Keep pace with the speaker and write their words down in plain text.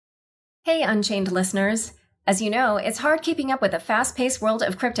Hey, Unchained listeners. As you know, it's hard keeping up with the fast-paced world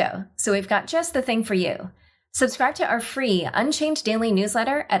of crypto, so we've got just the thing for you. Subscribe to our free Unchained daily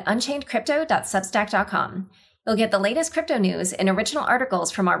newsletter at unchainedcrypto.substack.com. You'll get the latest crypto news and original articles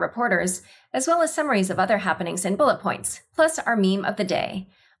from our reporters, as well as summaries of other happenings and bullet points, plus our meme of the day,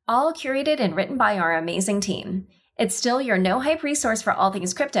 all curated and written by our amazing team. It's still your no-hype resource for all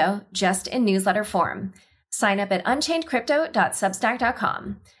things crypto, just in newsletter form. Sign up at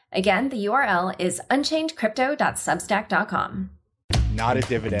unchainedcrypto.substack.com. Again, the URL is unchainedcrypto.substack.com. Not a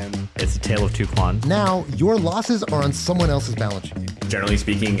dividend. It's a tale of two clans. Now, your losses are on someone else's balance sheet. Generally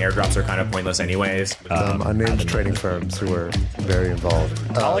speaking, airdrops are kind of pointless anyways. Unnamed trading firms who are very involved.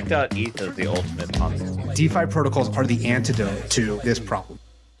 Alec.eth is the ultimate Ponzi. DeFi protocols are the antidote to this problem.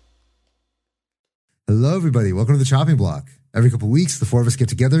 Hello, everybody. Welcome to the Chopping Block. Every couple of weeks, the four of us get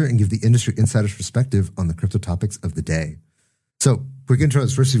together and give the industry insider's perspective on the crypto topics of the day. So, quick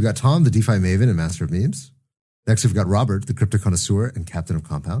intros. First, we've got Tom, the DeFi maven and master of memes. Next, we've got Robert, the crypto connoisseur and captain of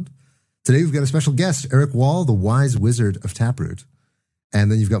Compound. Today, we've got a special guest, Eric Wall, the wise wizard of Taproot.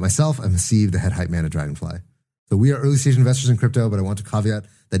 And then you've got myself, I'm Haseeb, the head hype man at Dragonfly. So we are early stage investors in crypto, but I want to caveat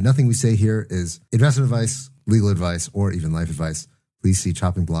that nothing we say here is investment advice, legal advice, or even life advice. Please see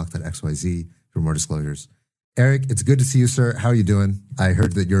choppingblock.xyz for more disclosures. Eric, it's good to see you, sir. How are you doing? I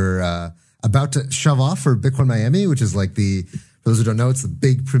heard that you're about to shove off for Bitcoin Miami, which is like for those who don't know, it's the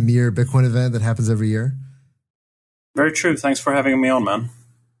big premier Bitcoin event that happens every year. Very true. Thanks for having me on, man.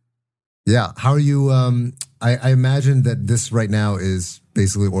 Yeah. How are you? I imagine that this right now is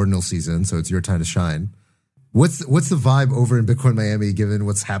basically ordinal season, so it's your time to shine. What's the vibe over in Bitcoin Miami, given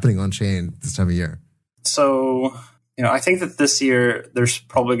what's happening on chain this time of year? So, I think that this year there's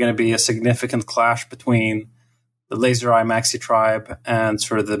probably going to be a significant clash between the Laser Eye Maxi tribe and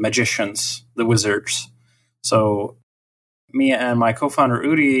sort of the magicians, the wizards. So me and my co-founder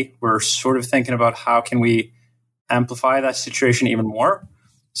Udi were sort of thinking about how can we amplify that situation even more.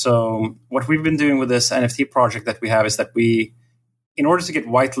 So what we've been doing with this NFT project that we have is that we, in order to get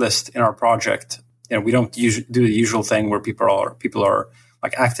whitelist in our project, we don't do the usual thing where people are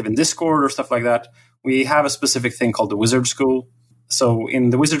like active in Discord or stuff like that. We have a specific thing called the Wizard School. So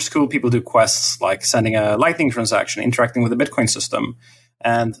in the Wizard School, people do quests like sending a Lightning transaction, interacting with the Bitcoin system.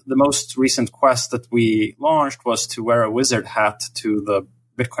 And the most recent quest that we launched was to wear a wizard hat to the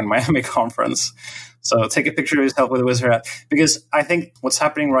Bitcoin Miami conference. So take a picture of yourself with a wizard hat. Because I think what's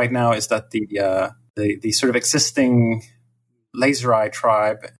happening right now is that the sort of existing Laser Eye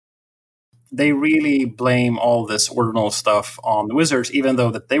tribe, they really blame all this ordinal stuff on the wizards, even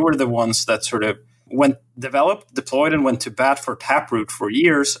though that they were the ones that sort of developed, deployed, and went to bat for Taproot for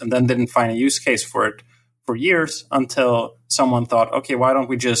years, and then didn't find a use case for it for years until someone thought, okay, why don't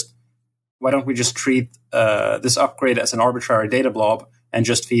we just treat this upgrade as an arbitrary data blob and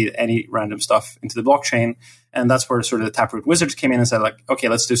just feed any random stuff into the blockchain? And that's where sort of the Taproot wizards came in and said, like, okay,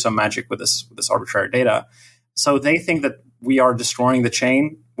 let's do some magic with this arbitrary data. So they think that we are destroying the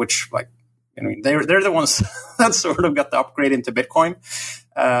chain, which they're the ones that sort of got the upgrade into Bitcoin.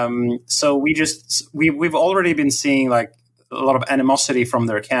 So we've already been seeing like a lot of animosity from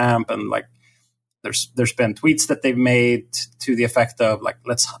their camp, and like there's been tweets that they've made to the effect of like,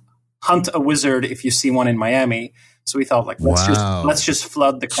 let's hunt a wizard if you see one in Miami. So we thought like, let's just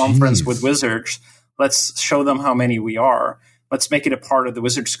flood the conference with wizards. Let's show them how many we are. Let's make it a part of the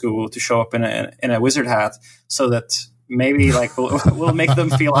Wizard School to show up in a wizard hat, so that maybe like we'll make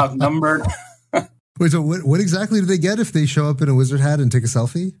them feel outnumbered. Wait, so what exactly do they get if they show up in a wizard hat and take a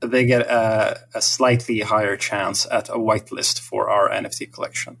selfie? They get a slightly higher chance at a whitelist for our NFT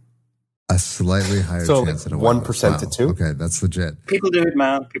collection. A slightly higher chance at a 1% to 2%. Okay, that's legit. People do it,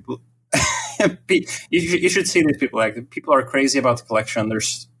 man. You should see these people. Like, people are crazy about the collection.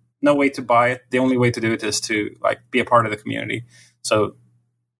 There's no way to buy it. The only way to do it is to like be a part of the community. So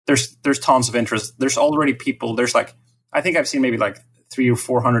there's tons of interest. There's already people. There's like, I think I've seen maybe like 300 or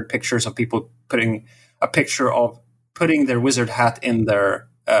 400 pictures of people putting a picture of putting their wizard hat in their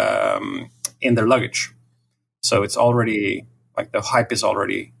luggage. So it's already like the hype is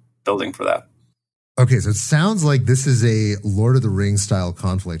already building for that. Okay, so it sounds like this is a Lord of the Rings style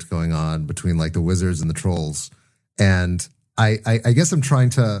conflict going on between like the wizards and the trolls. And I guess I'm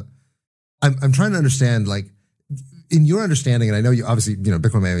trying to understand, like, in your understanding, and I know you obviously,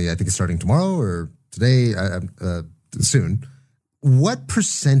 Bitcoin Miami, I think is starting tomorrow or today, soon. What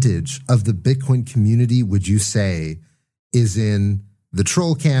percentage of the Bitcoin community would you say is in the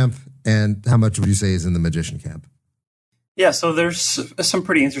troll camp, and how much would you say is in the magician camp? Yeah, so there's some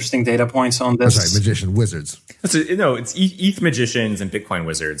pretty interesting data points on Oh, this. sorry, magician, wizards. It's ETH magicians and Bitcoin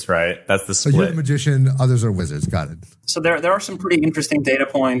wizards, right? That's the So split. you're the magician, others are wizards. Got it. So there are some pretty interesting data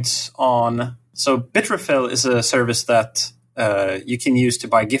points on. So Bitrefill is a service that you can use to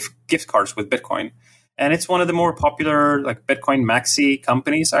buy gift cards with Bitcoin, and it's one of the more popular like Bitcoin maxi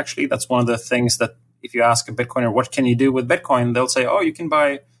companies. Actually, that's one of the things that if you ask a Bitcoiner what can you do with Bitcoin, they'll say, "Oh, you can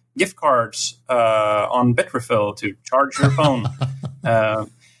buy gift cards on Bitrefill to charge your phone."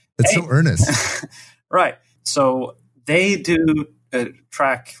 It's so earnest. Right. So they do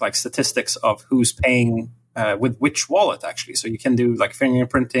track like statistics of who's paying with which wallet, actually. So you can do like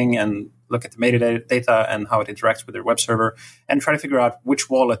fingerprinting and look at the metadata and how it interacts with their web server and try to figure out which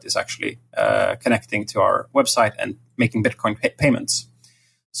wallet is actually connecting to our website and making Bitcoin payments.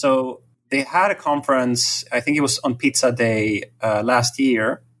 So they had a conference, I think it was on Pizza Day last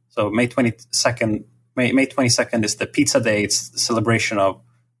year. So May 22nd. May 22nd is the Pizza Day. It's the celebration of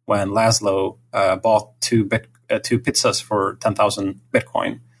when Laszlo bought two pizzas for 10,000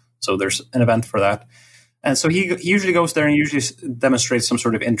 Bitcoin. So there's an event for that. And so he usually goes there and usually demonstrates some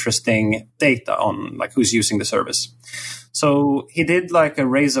sort of interesting data on like who's using the service. So he did like a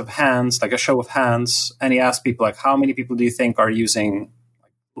raise of hands, like a show of hands, and he asked people like, how many people do you think are using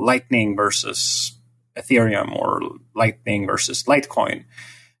Lightning versus Ethereum or Lightning versus Litecoin?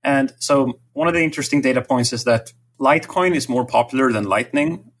 And so one of the interesting data points is that Litecoin is more popular than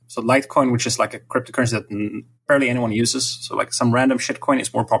Lightning. So Litecoin, which is like a cryptocurrency that barely anyone uses, so like some random shitcoin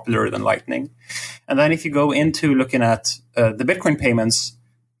is more popular than Lightning. And then if you go into looking at the Bitcoin payments,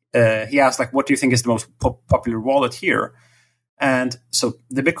 he asked like, what do you think is the most popular wallet here? And so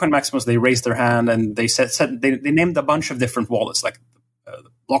the Bitcoin Maximus, they raised their hand and they said they named a bunch of different wallets, like the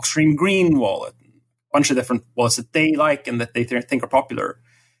Blockstream Green wallet, a bunch of different wallets that they like and that they think are popular.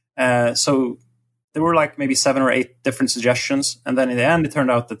 So there were like maybe 7 or 8 different suggestions. And then in the end, it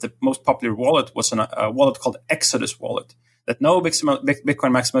turned out that the most popular wallet was a wallet called Exodus Wallet that no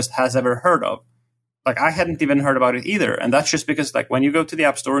Bitcoin Maximalist has ever heard of. Like I hadn't even heard about it either. And that's just because like when you go to the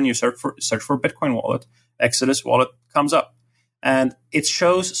App Store and you search for Bitcoin Wallet, Exodus Wallet comes up. And it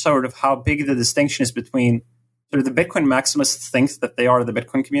shows sort of how big the distinction is between sort of the Bitcoin Maximalists think that they are the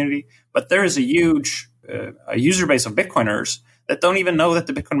Bitcoin community, but there is a huge a user base of Bitcoiners that don't even know that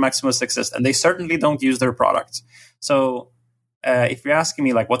the Bitcoin Maximalists exist, and they certainly don't use their products. So if you're asking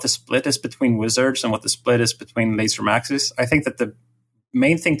me like what the split is between wizards and what the split is between laser maxis, I think that the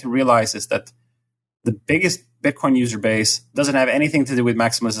main thing to realize is that the biggest Bitcoin user base doesn't have anything to do with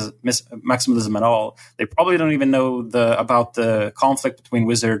maximalism at all. They probably don't even know about the conflict between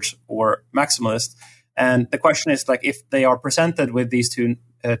wizards or maximalists. And the question is like if they are presented with these two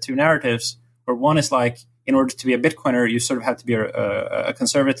narratives, where one is like, in order to be a Bitcoiner, you sort of have to be a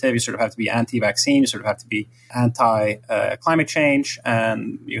conservative, you sort of have to be anti-vaccine, you sort of have to be anti-climate change,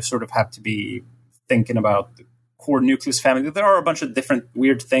 and you sort of have to be thinking about the core nucleus family. There are a bunch of different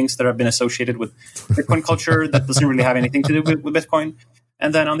weird things that have been associated with Bitcoin culture that doesn't really have anything to do with Bitcoin.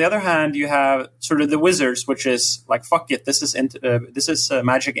 And then on the other hand, you have sort of the wizards, which is like, fuck it, this is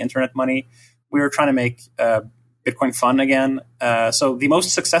magic internet money. We're trying to make Bitcoin fun again. So the most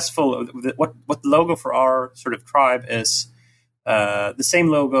successful, what the logo for our sort of tribe is the same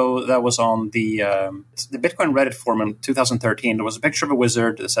logo that was on the Bitcoin Reddit forum in 2013. There was a picture of a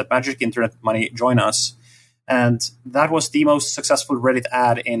wizard that said "Magic Internet Money, join us," and that was the most successful Reddit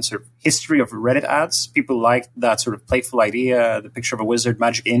ad in sort of history of Reddit ads. People liked that sort of playful idea. The picture of a wizard,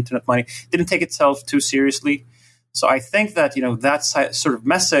 Magic Internet Money, didn't take itself too seriously. So I think that that sort of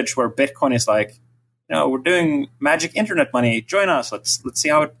message where Bitcoin is like, we're doing magic internet money. Join us. Let's see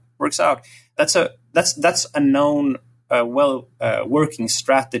how it works out. That's a known, working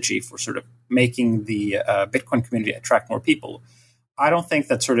strategy for sort of making the Bitcoin community attract more people. I don't think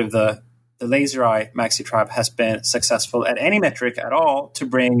that sort of the LaserEye Maxi Tribe has been successful at any metric at all to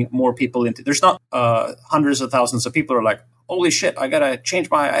bring more people into. There's not hundreds of thousands of people who are like, holy shit, I gotta change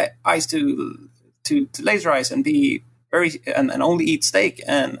my eyes to laser eyes and be and only eat steak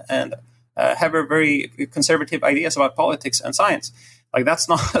and have a very conservative ideas about politics and science. Like that's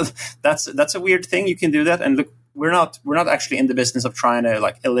a weird thing. You can do that, and look, we're not actually in the business of trying to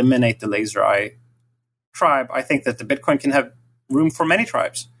like eliminate the LaserEye tribe. I think that the Bitcoin can have room for many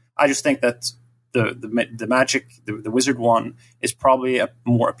tribes. I just think that the magic, the wizard one is probably a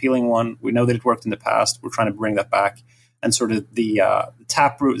more appealing one. We know that it worked in the past. We're trying to bring that back, and sort of the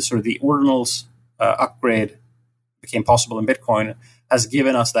Taproot, sort of the ordinals upgrade became possible in Bitcoin, has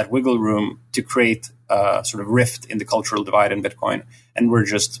given us that wiggle room to create a sort of rift in the cultural divide in Bitcoin. And we're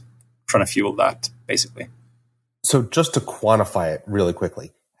just trying to fuel that, basically. So just to quantify it really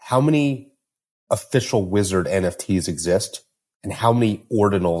quickly, how many official Wizard NFTs exist, and how many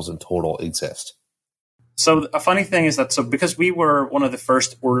ordinals in total exist? So a funny thing is that because we were one of the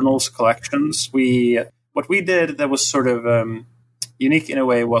first ordinals collections, what we did that was sort of unique in a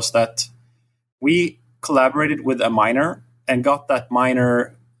way was that we collaborated with a miner and got that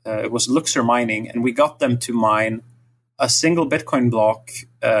miner. It was Luxor Mining, and we got them to mine a single Bitcoin block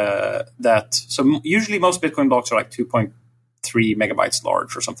usually most Bitcoin blocks are like 2.3 megabytes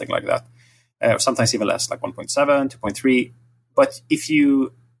large or something like that. Sometimes even less, like 1.7, 2.3. But if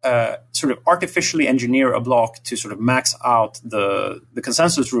you sort of artificially engineer a block to sort of max out the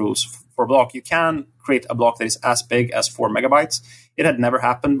consensus rules for a block, you can create a block that is as big as 4 megabytes. It had never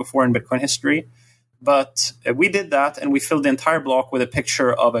happened before in Bitcoin history. But we did that, and we filled the entire block with a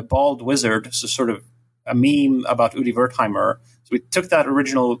picture of a bald wizard, so sort of a meme about Udi Wertheimer. So we took that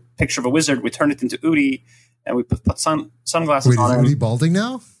original picture of a wizard, we turned it into Udi, and we put sunglasses on him. Is Udi balding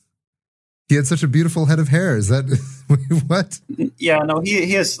now? He had such a beautiful head of hair. Is that what? Yeah, no,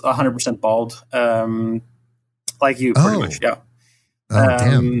 he is 100% bald, like you, pretty much. Yeah.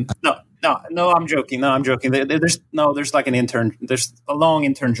 Damn. No, I'm joking. There's like an intern. There's a long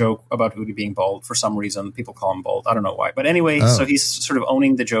intern joke about Udi being bald for some reason. People call him bald. I don't know why. But anyway, so he's sort of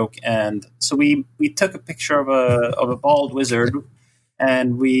owning the joke, and so we took a picture of a bald wizard,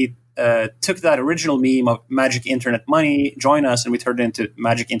 and we took that original meme of Magic Internet Money, join us, and we turned it into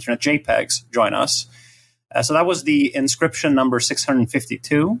Magic Internet JPEGs, join us. So that was the inscription number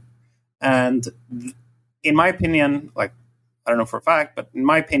 652. And in my opinion, like, I don't know for a fact, but in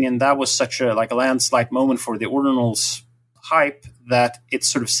my opinion, that was such a landslide moment for the ordinals hype that it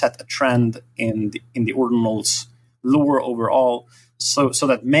sort of set a trend in the ordinals lore overall. So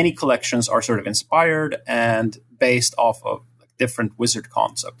that many collections are sort of inspired and based off of different wizard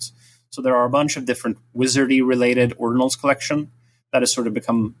concepts. So there are a bunch of different wizardy related ordinals collection that has sort of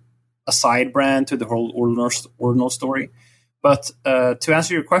become a side brand to the whole ordinal story. But to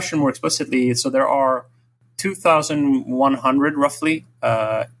answer your question more explicitly, so there are 2,100 roughly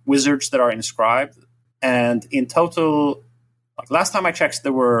wizards that are inscribed, and in total, like last time I checked,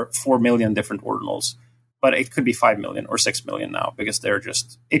 there were 4 million different ordinals, but it could be 5 million or 6 million now because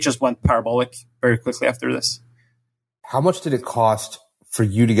it just went parabolic very quickly after this. How much did it cost for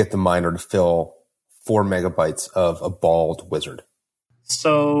you to get the miner to fill 4 megabytes of a bald wizard?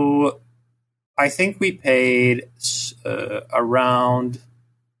 So I think we paid around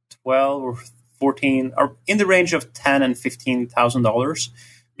 12 or 14, or in the range of $10,000 and $15,000,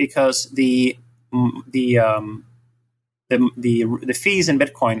 because the fees in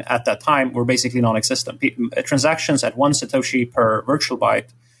Bitcoin at that time were basically non-existent. Transactions at 1 Satoshi per virtual byte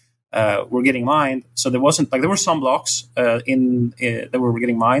were getting mined, so there wasn't there were some blocks that were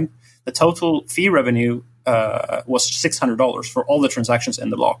getting mined. The total fee revenue was $600 for all the transactions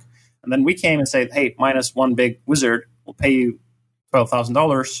in the block, and then we came and said, "Hey, minus one big wizard, we'll pay you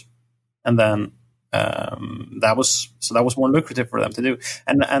 $12,000." And then that was more lucrative for them to do.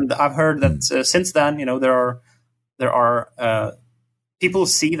 And I've heard that since then, there are people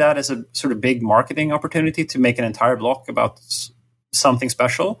see that as a sort of big marketing opportunity to make an entire block about something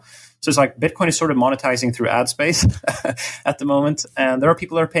special. So it's like Bitcoin is sort of monetizing through ad space at the moment, and there are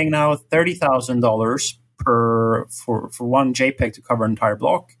people that are paying now $30,000 for one JPEG to cover an entire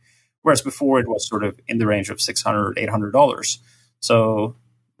block, whereas before it was sort of in the range of $600, $800. So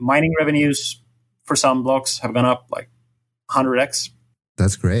mining revenues for some blocks have gone up like 100x.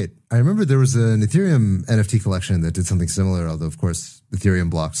 That's great. I remember there was an Ethereum NFT collection that did something similar, although of course Ethereum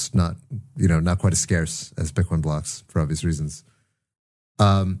blocks not quite as scarce as Bitcoin blocks for obvious reasons.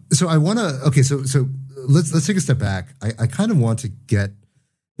 So I want to so let's take a step back. I kind of want to get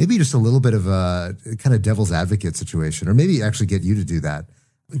maybe just a little bit of a kind of devil's advocate situation, or maybe actually get you to do that.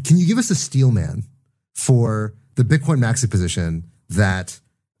 Can you give us a steel man for the Bitcoin maxi position that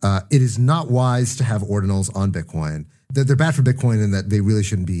it is not wise to have ordinals on Bitcoin, that they're bad for Bitcoin and that they really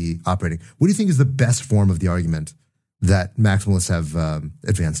shouldn't be operating? What do you think is the best form of the argument that maximalists have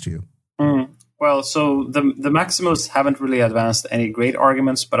advanced to you? Well, so the maximalists haven't really advanced any great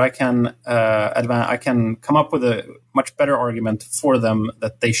arguments, but I can come up with a much better argument for them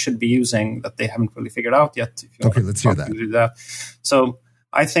that they should be using that they haven't really figured out yet. Okay, let's hear that. Do that. So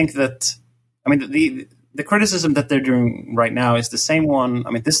I think that, the criticism that they're doing right now is the same one.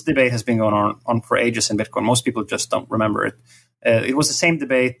 This debate has been going on for ages in Bitcoin. Most people just don't remember it. It was the same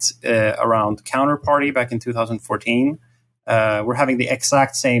debate around Counterparty back in 2014. We're having the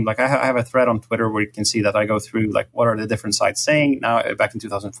exact same, I have a thread on Twitter where you can see that I go through, what are the different sides saying now. Back in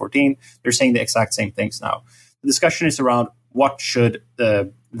 2014, they're saying the exact same things now. The discussion is around what should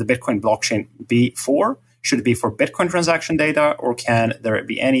the Bitcoin blockchain be for. Should it be for Bitcoin transaction data, or can there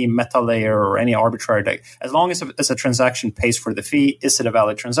be any meta layer or any arbitrary data? As long as a transaction pays for the fee, is it a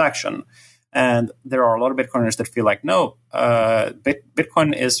valid transaction? And there are a lot of Bitcoiners that feel like, no,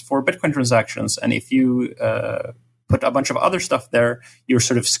 Bitcoin is for Bitcoin transactions. And if you put a bunch of other stuff there, you're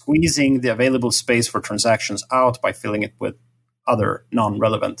sort of squeezing the available space for transactions out by filling it with other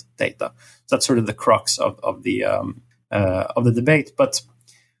non-relevant data. So that's sort of the crux of the debate. But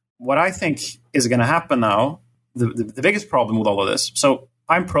what I think is going to happen now, the biggest problem with all of this. So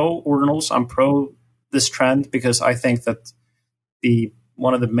I'm pro ordinals. I'm pro this trend because I think that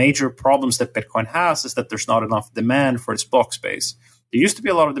one of the major problems that Bitcoin has is that there's not enough demand for its block space. There used to be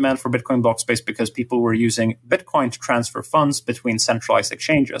a lot of demand for Bitcoin block space because people were using Bitcoin to transfer funds between centralized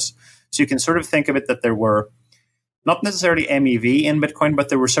exchanges. So you can sort of think of it that there were not necessarily MEV in Bitcoin, but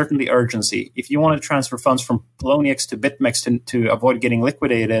there were certainly urgency. If you wanted to transfer funds from Poloniex to BitMEX to avoid getting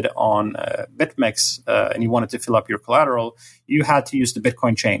liquidated on BitMEX and you wanted to fill up your collateral, you had to use the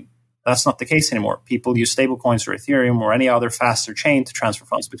Bitcoin chain. That's not the case anymore. People use stablecoins or Ethereum or any other faster chain to transfer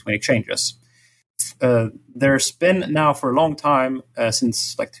funds between exchanges. There's been now for a long time,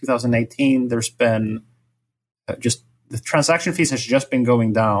 since like 2018, there's been just the transaction fees has just been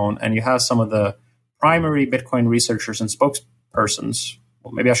going down, and you have some of the primary Bitcoin researchers and spokespersons,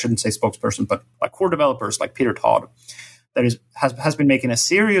 well, maybe I shouldn't say spokesperson, but like core developers like Peter Todd, that has been making a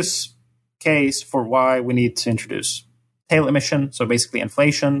serious case for why we need to introduce tail emission, so basically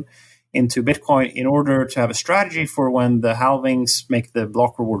inflation, into Bitcoin in order to have a strategy for when the halvings make the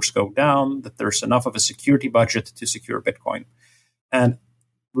block rewards go down, that there's enough of a security budget to secure Bitcoin. And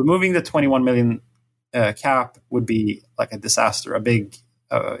removing the 21 million cap would be like a disaster, a big,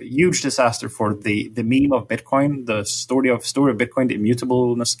 huge disaster for the meme of Bitcoin, the story of Bitcoin, the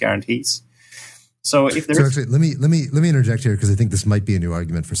immutableness guarantees. So if there's... So actually, let me interject here, because I think this might be a new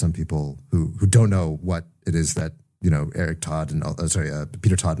argument for some people who don't know what it is that Peter Todd and all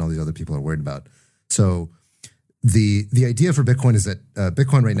these other people are worried about. So the idea for Bitcoin is that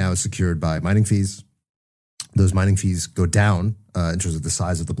Bitcoin right now is secured by mining fees. Those mining fees go down in terms of the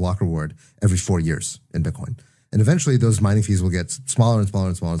size of the block reward every 4 years in Bitcoin. And eventually those mining fees will get smaller and smaller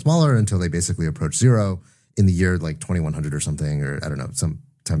and smaller and smaller until they basically approach zero in the year like 2100 or something, or I don't know, some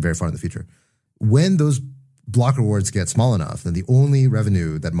time very far in the future. When those block rewards get small enough, then the only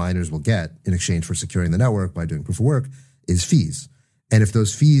revenue that miners will get in exchange for securing the network by doing proof of work is fees. And if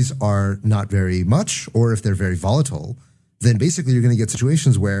those fees are not very much, or if they're very volatile, then basically you're going to get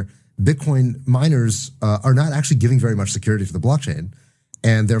situations where Bitcoin miners are not actually giving very much security to the blockchain.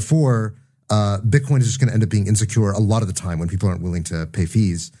 And therefore, Bitcoin is just going to end up being insecure a lot of the time when people aren't willing to pay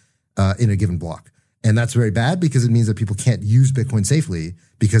fees in a given block. And that's very bad because it means that people can't use Bitcoin safely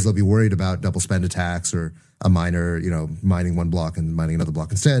because they'll be worried about double spend attacks or a miner, mining one block and mining another block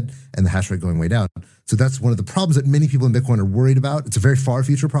instead, and the hash rate going way down. So that's one of the problems that many people in Bitcoin are worried about. It's a very far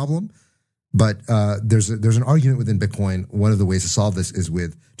future problem, but there's an argument within Bitcoin. One of the ways to solve this is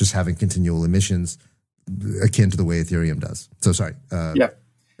with just having continual emissions akin to the way Ethereum does. So sorry. I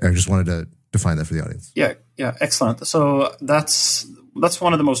just wanted to define that for the audience. Yeah, excellent. So that's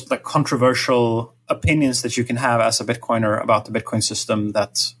one of the most controversial opinions that you can have as a Bitcoiner about the Bitcoin system,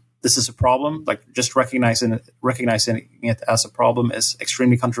 that this is a problem. Like, just recognizing it as a problem is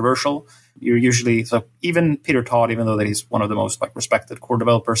extremely controversial. You're usually, so even Peter Todd, even though that he's one of the most respected core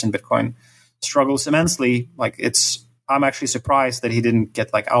developers in Bitcoin, struggles immensely. I'm actually surprised that he didn't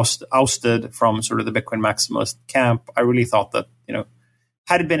get ousted from sort of the Bitcoin maximalist camp. I really thought that,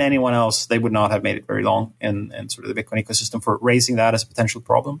 had it been anyone else, they would not have made it very long in sort of the Bitcoin ecosystem for raising that as a potential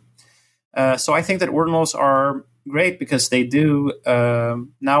problem. So I think that ordinals are great because they do.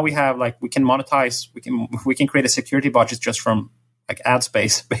 Now we have we can monetize. We can create a security budget just from ad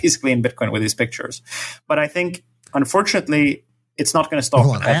space, basically in Bitcoin with these pictures. But I think, unfortunately, it's not going to stop.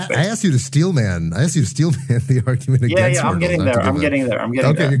 Hold on. I asked you to steelman the argument against. Yeah, I'm getting there. I'm getting there.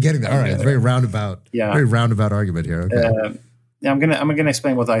 Okay, you're getting there. All right, it's very roundabout. Yeah, very roundabout argument here. Okay. I'm gonna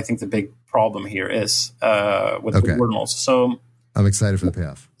explain what I think the big problem here is with ordinals. So I'm excited for the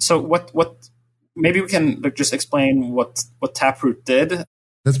payoff. So what maybe we can just explain what Taproot did.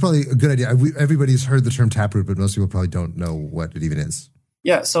 That's probably a good idea. Everybody's heard the term Taproot, but most people probably don't know what it even is.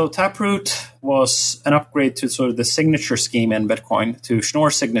 Yeah, so Taproot was an upgrade to sort of the signature scheme in Bitcoin, to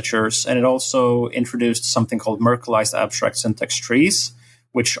Schnorr signatures, and it also introduced something called Merkleized abstract syntax trees,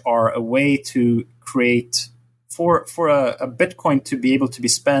 which are a way to create for a Bitcoin to be able to be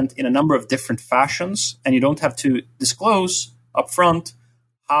spent in a number of different fashions, and you don't have to disclose upfront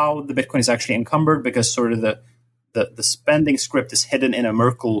how the Bitcoin is actually encumbered, because sort of the spending script is hidden in a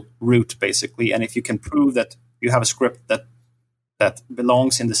Merkle root, basically. And if you can prove that you have a script that that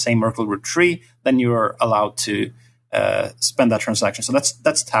belongs in the same Merkle root tree, then you're allowed to spend that transaction. So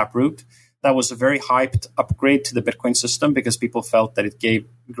that's Taproot. That was a very hyped upgrade to the Bitcoin system because people felt that it gave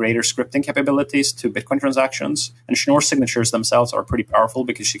greater scripting capabilities to Bitcoin transactions. And Schnorr signatures themselves are pretty powerful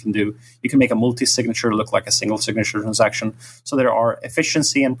because you can make a multi-signature look like a single signature transaction. So there are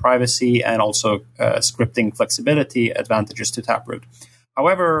efficiency and privacy and also scripting flexibility advantages to Taproot.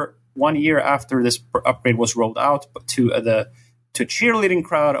 However, 1 year after this upgrade was rolled out to a cheerleading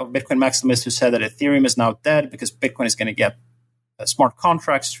crowd of Bitcoin maximalists who said that Ethereum is now dead because Bitcoin is going to get smart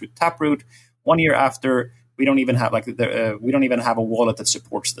contracts through Taproot. 1 year after, we don't even have a wallet that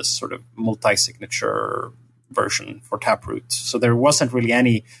supports this sort of multi-signature version for Taproot. So there wasn't really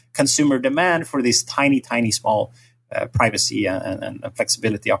any consumer demand for these tiny small privacy and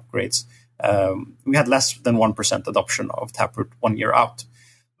flexibility upgrades. We had less than 1% adoption of Taproot 1 year out.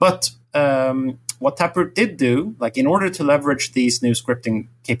 But what Taproot did do, like in order to leverage these new scripting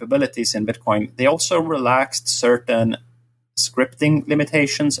capabilities in Bitcoin, they also relaxed certain scripting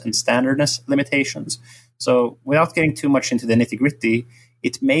limitations and standardness limitations. So without getting too much into the nitty-gritty,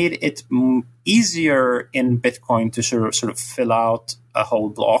 it made it easier in Bitcoin to sort of fill out a whole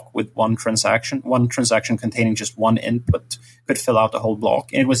block with one transaction. One transaction containing just one input could fill out a whole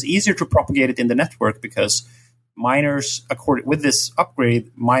block. And it was easier to propagate it in the network because miners, with this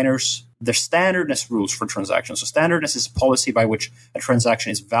upgrade, their standardness rules for transactions. So standardness is a policy by which a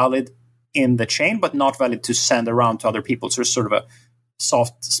transaction is valid in the chain, but not valid to send around to other people. So it's sort of a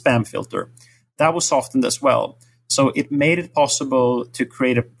soft spam filter. That was softened as well. So it made it possible to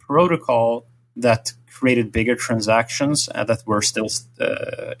create a protocol that created bigger transactions that were still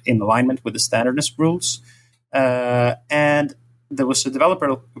in alignment with the standardness rules. And there was a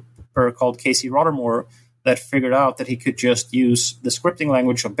developer called Casey Rothermore that figured out that he could just use the scripting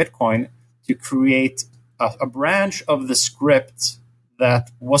language of Bitcoin to create a branch of the script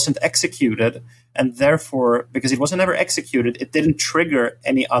that wasn't executed, and therefore, because it wasn't ever executed, it didn't trigger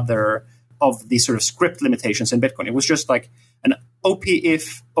any other of these sort of script limitations in Bitcoin. It was just like an OP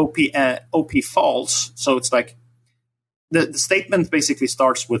if, OP false. So it's like the statement basically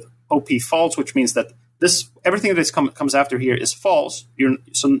starts with OP false, which means that everything that comes after here is false.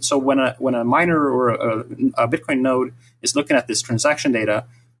 So when a miner or a Bitcoin node is looking at this transaction data,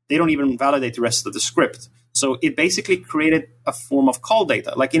 they don't even validate the rest of the script. So it basically created a form of call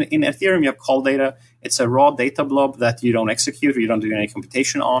data. Like in Ethereum, you have call data. It's a raw data blob that you don't execute or you don't do any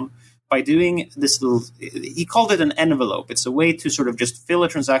computation on. By doing this he called it an envelope. It's a way to sort of just fill a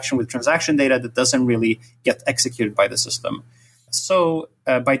transaction with transaction data that doesn't really get executed by the system. So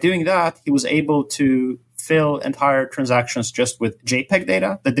by doing that, he was able to fill entire transactions just with JPEG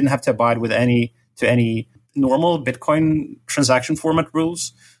data that didn't have to abide with any normal Bitcoin transaction format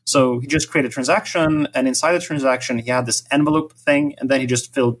rules. So he just created a transaction, and inside the transaction, he had this envelope thing, and then he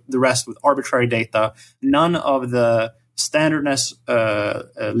just filled the rest with arbitrary data. None of the standardness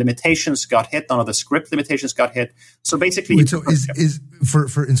limitations got hit. None of the script limitations got hit. So basically, wait, so is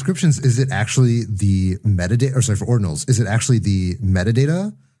for inscriptions, is it actually the metadata? Or sorry, for ordinals, is it actually the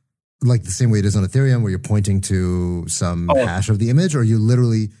metadata, like the same way it is on Ethereum, where you're pointing to some hash of the image, or you're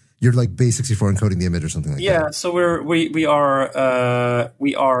like base64 encoding the image or something like that? Yeah, so we are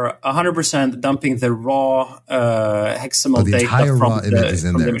 100% dumping the raw hexamal the data entire from raw image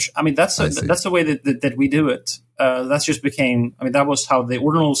in there. The image. I mean, that's the way that we do it. That's just became. I mean, that was how the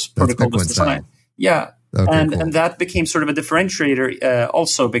ordinals protocol was designed. Yeah, okay, and that became sort of a differentiator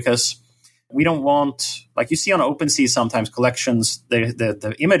also because we don't want, like you see on OpenSea sometimes collections,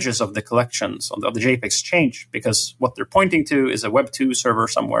 the images of the collections of the JPEGs change because what they're pointing to is a Web2 server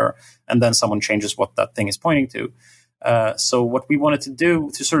somewhere, and then someone changes what that thing is pointing to. So what we wanted to do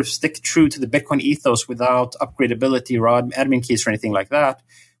to sort of stick true to the Bitcoin ethos without upgradability or admin keys or anything like that,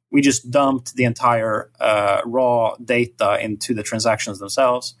 we just dumped the entire raw data into the transactions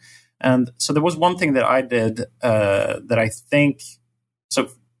themselves. And so there was one thing that I did that I think so.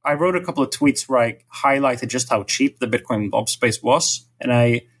 I wrote a couple of tweets where I highlighted just how cheap the Bitcoin blob space was. And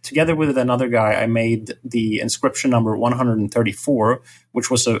I, together with another guy, I made the inscription number 134, which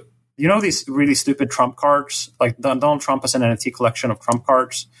was these really stupid Trump cards? Like Donald Trump has an NFT collection of Trump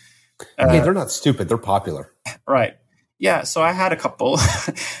cards. They're not stupid. They're popular. Right. Yeah. So I had a couple,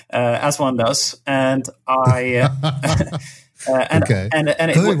 as one does. And I... okay. And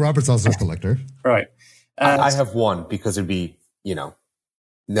clearly Robert's also a collector. Right. I have one because it'd be,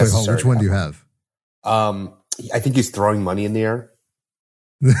 necessary. Wait, which one do you have? I think he's throwing money in the air.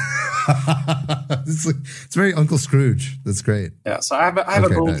 It's very Uncle Scrooge. That's great. Yeah. So I have a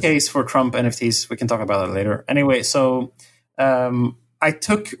bull case for Trump NFTs. We can talk about that later. Anyway, so one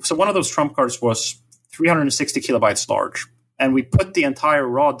of those Trump cards was 360 kilobytes large, and we put the entire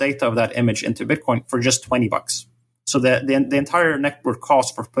raw data of that image into Bitcoin for just $20. So the entire network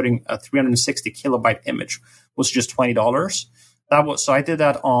cost for putting a 360 kilobyte image was just $20. So I did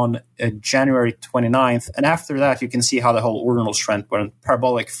that on January 29th. And after that, you can see how the whole ordinal strength went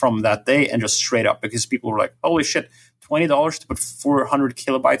parabolic from that day and just straight up, because people were like, holy shit, $20 to put 400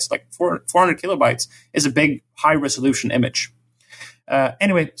 kilobytes, like 400 kilobytes is a big high resolution image.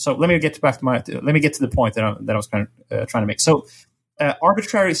 Anyway, so let me get to the point that I was kind of trying to make. So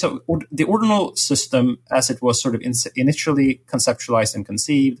arbitrary. So the ordinal system, as it was sort of initially conceptualized and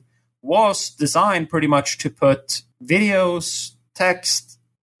conceived, was designed pretty much to put videos, text,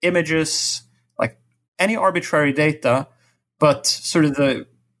 images, like any arbitrary data, but sort of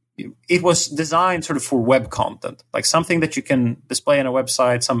it was designed sort of for web content, like something that you can display on a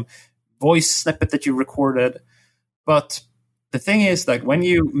website, some voice snippet that you recorded. But the thing is that when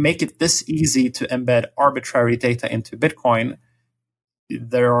you make it this easy to embed arbitrary data into Bitcoin,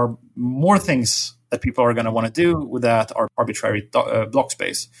 there are more things that people are going to want to do with that arbitrary block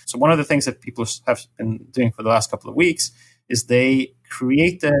space. So one of the things that people have been doing for the last couple of weeks is they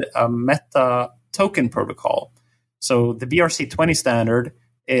created a meta token protocol. So the BRC20 standard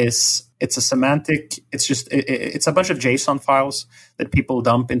it's a semantic, it's a bunch of JSON files that people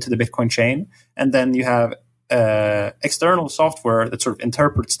dump into the Bitcoin chain. And then you have external software that sort of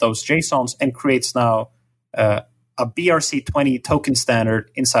interprets those JSONs and creates now a BRC20 token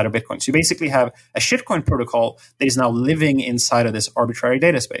standard inside of Bitcoin. So you basically have a shitcoin protocol that is now living inside of this arbitrary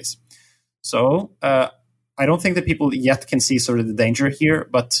data space. So I don't think that people yet can see sort of the danger here,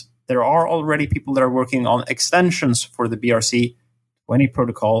 but there are already people that are working on extensions for the BRC20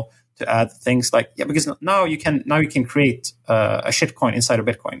 protocol to add things like, because now you can create a shitcoin inside of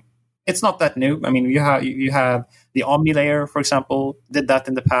Bitcoin. It's not that new. I mean, you have the Omni layer, for example, did that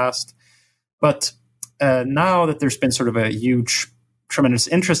in the past, but now that there's been sort of a tremendous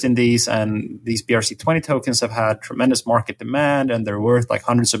interest in these, and these BRC20 tokens have had tremendous market demand, and they're worth like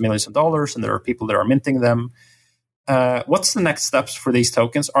hundreds of millions of dollars, and there are people that are minting them. What's the next steps for these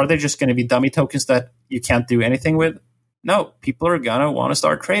tokens? Are they just going to be dummy tokens that you can't do anything with? No, people are going to want to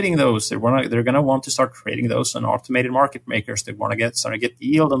start trading those. They're going to want to start trading those on automated market makers. They want to start to get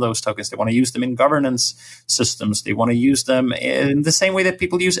yield on those tokens. They want to use them in governance systems. They want to use them in the same way that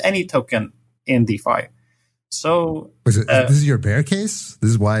people use any token in DeFi. So this is your bear case? This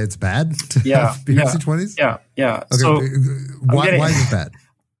is why it's bad to have BRC20s? Yeah. Okay, So why is it bad?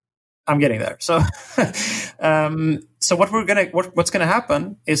 I'm getting there. So so what's gonna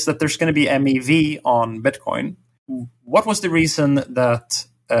happen is that there's gonna be MEV on Bitcoin. What was the reason that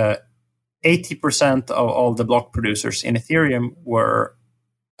 80% of all the block producers in Ethereum were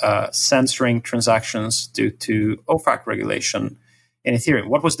censoring transactions due to OFAC regulation in Ethereum?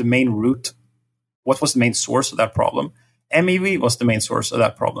 What was the main root? What was the main source of that problem? MEV was the main source of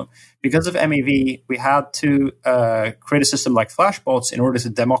that problem. Because of MEV, we had to create a system like Flashbots in order to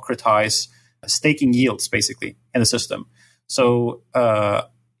democratize staking yields, basically, in the system. So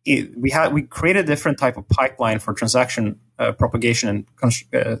we created a different type of pipeline for transaction propagation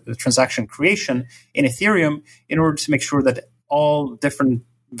and transaction creation in Ethereum in order to make sure that all different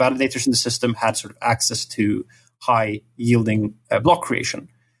validators in the system had sort of access to high yielding block creation.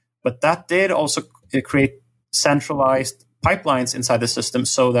 But that did also create centralized pipelines inside the system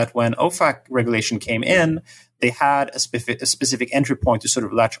so that when OFAC regulation came in, they had a specific entry point to sort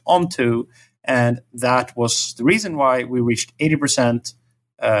of latch onto. And that was the reason why we reached 80%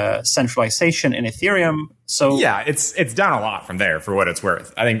 centralization in Ethereum. So yeah, it's down a lot from there for what it's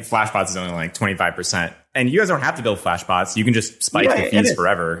worth. I think Flashbots is only like 25%. And you guys don't have to build Flashbots. You can just spike the fees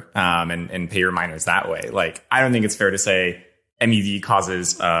forever and pay your miners that way. Like, I don't think it's fair to say MEV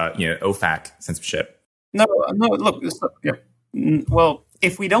causes OFAC censorship. No. Look, well,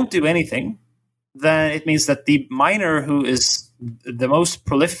 if we don't do anything, then it means that the miner who is the most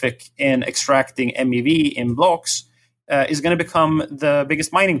prolific in extracting MEV in blocks is going to become the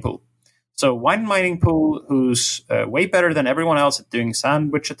biggest mining pool. So one mining pool who's way better than everyone else at doing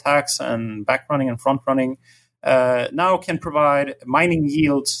sandwich attacks and back running and front running now can provide mining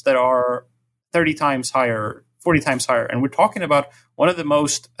yields that are 30 times higher, 40 times higher. And we're talking about one of the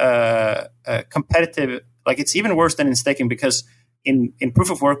most competitive, like it's even worse than in staking, because in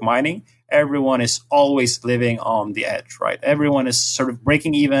proof of work mining, everyone is always living on the edge, right? Everyone is sort of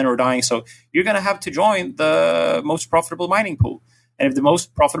breaking even or dying. So you're going to have to join the most profitable mining pool. And if the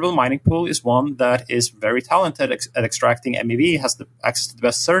most profitable mining pool is one that is very talented at extracting MEV, has the access to the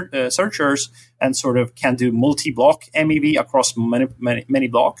best searchers, and sort of can do multi-block MEV across many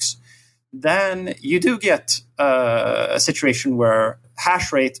blocks, then you do get a situation where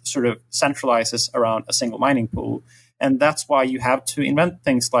hash rate sort of centralizes around a single mining pool. And that's why you have to invent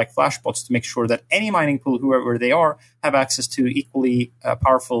things like flashbots to make sure that any mining pool, whoever they are, have access to equally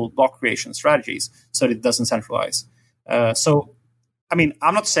powerful block creation strategies so that it doesn't centralize. So, I mean,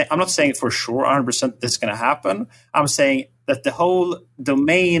 I'm not saying for sure 100% this is going to happen. I'm saying that the whole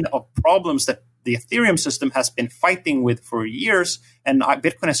domain of problems that the Ethereum system has been fighting with for years, and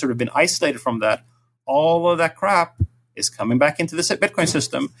Bitcoin has sort of been isolated from that, all of that crap is coming back into the Bitcoin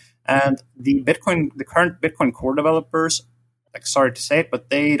system. And the current Bitcoin core developers, like, sorry to say it, but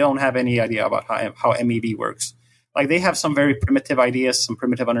they don't have any idea about how MEV works. Like, they have some very primitive ideas, some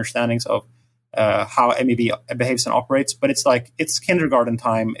primitive understandings of how MEV behaves and operates, but it's kindergarten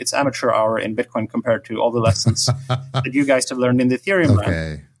time, it's amateur hour in Bitcoin compared to all the lessons that you guys have learned in the Ethereum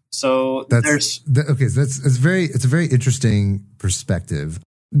land. So it's a very interesting perspective.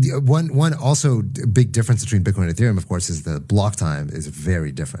 One also big difference between Bitcoin and Ethereum, of course, is the block time is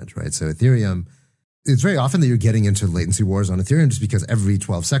very different, right? So Ethereum, it's very often that you're getting into latency wars on Ethereum just because every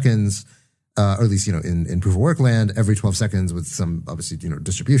 12 seconds, or at least, in proof of work land, every 12 seconds with some, obviously,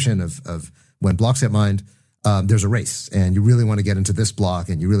 distribution of when blocks get mined, there's a race, and you really want to get into this block,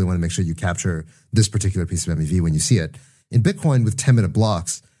 and you really want to make sure you capture this particular piece of MEV when you see it. In Bitcoin, with 10-minute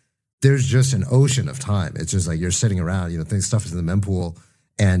blocks, there's just an ocean of time. It's just like you're sitting around, stuff is in the mempool,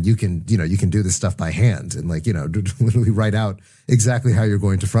 and you can do this stuff by hand and literally write out exactly how you're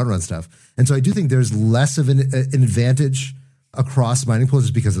going to front run stuff. And so I do think there's less of an advantage across mining pools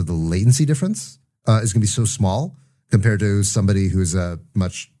just because of the latency difference is going to be so small compared to somebody who's a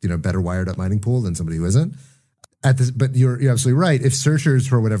much better wired up mining pool than somebody who isn't. But you're absolutely right. If searchers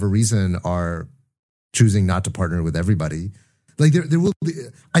for whatever reason are choosing not to partner with everybody, like there will be,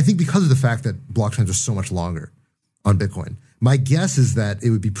 I think, because of the fact that block times are so much longer on Bitcoin, my guess is that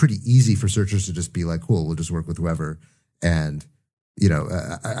it would be pretty easy for searchers to just be like, cool, we'll just work with whoever. And,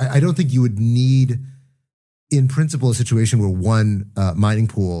 I don't think you would need, in principle, a situation where one mining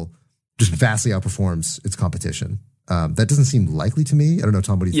pool just vastly outperforms its competition. That doesn't seem likely to me. I don't know,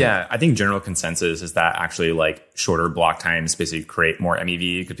 Tom, what do you think? Yeah, I think general consensus is that actually shorter block times basically create more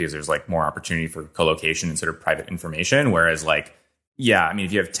MEV because there's more opportunity for co-location and sort of private information. Whereas if you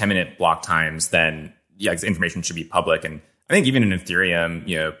have 10-minute block times, then information should be public. And I think even in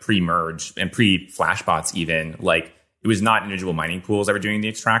Ethereum, pre-merge and pre-flashbots even, it was not individual mining pools that were doing the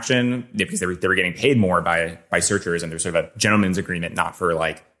extraction because they were getting paid more by searchers, and there's sort of a gentleman's agreement, not for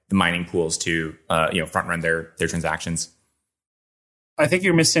the mining pools to front run their transactions. I think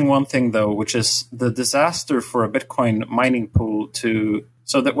you're missing one thing though, which is the disaster for a Bitcoin mining pool to.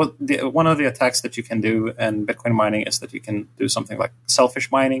 So that one of the attacks that you can do in Bitcoin mining is that you can do something like selfish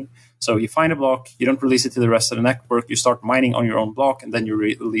mining. So you find a block, you don't release it to the rest of the network, you start mining on your own block, and then you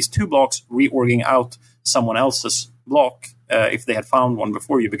release 2 blocks, reorging out someone else's block if they had found one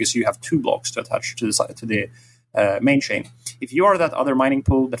before you, because you have 2 blocks to attach to the main chain. If you are that other mining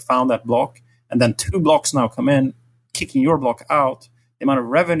pool that found that block, and then 2 blocks now come in, kicking your block out, the amount of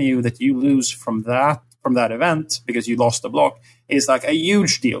revenue that you lose from that event because you lost the block is a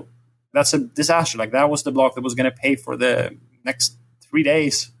huge deal. That's a disaster. That was the block that was going to pay for the next 3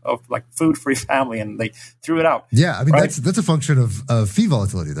 days of food for your family, and they threw it out. Yeah, I mean, right? that's a function of fee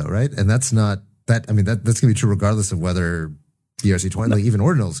volatility though, right? And that's not that. I mean, that's going to be true regardless of whether ERC20, even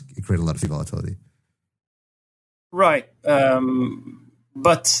ordinals, create a lot of fee volatility. Right.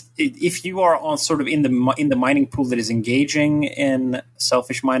 But if you are on sort of in the mining pool that is engaging in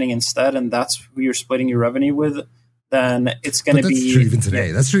selfish mining instead, and that's who you're splitting your revenue with, then it's going to be. That's true even today.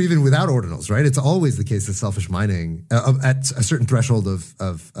 Yeah. That's true even without ordinals, right? It's always the case that selfish mining at a certain threshold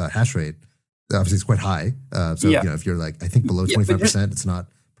of hash rate, obviously it's quite high. If you're I think below 25%, it's not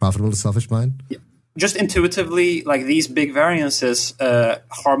profitable to selfish mine. Yeah. Just intuitively, these big variances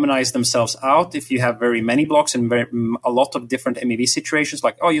harmonize themselves out if you have very many blocks and a lot of different MEV situations.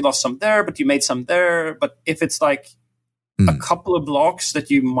 You lost some there, but you made some there. But if it's a couple of blocks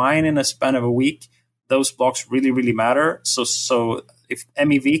that you mine in a span of a week, those blocks really, really matter. So if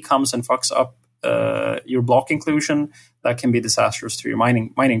MEV comes and fucks up your block inclusion, that can be disastrous to your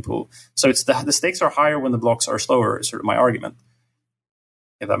mining pool. So it's the stakes are higher when the blocks are slower, is sort of my argument,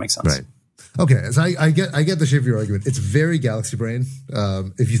 if that makes sense. Right. Okay, so I get the shape of your argument. It's very Galaxy Brain.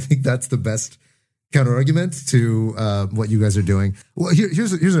 If you think that's the best counter argument to what you guys are doing, well,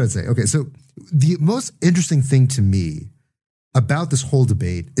 here's what I'd say. Okay, so the most interesting thing to me about this whole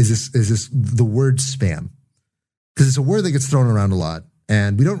debate is the word spam, because it's a word that gets thrown around a lot,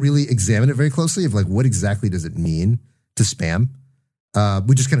 and we don't really examine it very closely of what exactly does it mean to spam.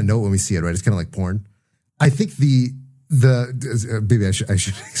 We just kind of know it when we see it, right? It's kind of like porn. I think maybe I should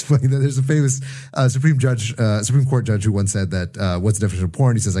explain that there's a famous Supreme Court judge who once said that what's the definition of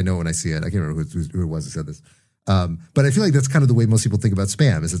porn? He says, I know when I see it. I can't remember who it was who said this. But I feel like that's kind of the way most people think about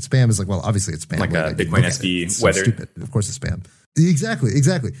spam. Is that spam is like, well, obviously it's spam. Like a Bitcoin SV it's weather. So stupid. Of course it's spam. Exactly.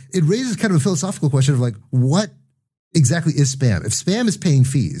 It raises kind of a philosophical question of like, what exactly is spam? If spam is paying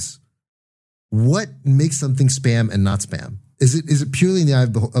fees, what makes something spam and not spam? Is it purely in the eye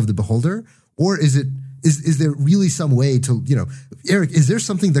of the beholder, or is there really some way to, Eric, is there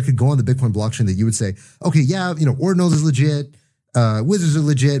something that could go on the Bitcoin blockchain that you would say, okay, yeah, Ordinals is legit, Wizards are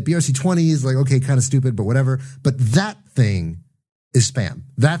legit, BRC20 is like, okay, kind of stupid, but whatever. But that thing is spam.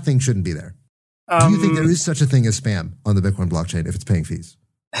 That thing shouldn't be there. Do you think there is such a thing as spam on the Bitcoin blockchain if it's paying fees?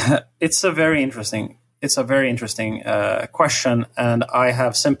 It's a very interesting question, and I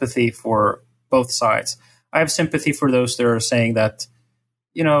have sympathy for both sides. I have sympathy for those that are saying that,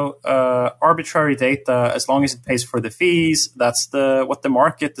 arbitrary data, as long as it pays for the fees, that's what the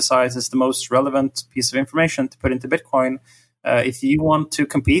market decides is the most relevant piece of information to put into Bitcoin. If you want to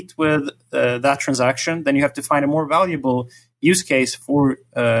compete with that transaction, then you have to find a more valuable use case for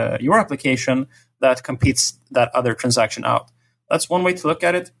your application that competes that other transaction out. That's one way to look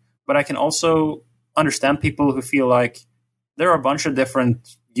at it. But I can also understand people who feel like there are a bunch of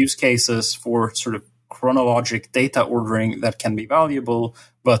different use cases for sort of chronologic data ordering that can be valuable,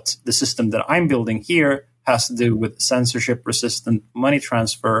 but the system that I'm building here has to do with censorship-resistant money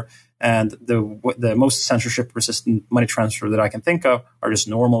transfer, and the most censorship-resistant money transfer that I can think of are just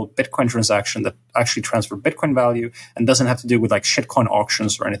normal Bitcoin transaction that actually transfer Bitcoin value and doesn't have to do with like shitcoin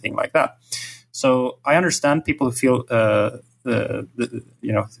auctions or anything like that. So I understand people who feel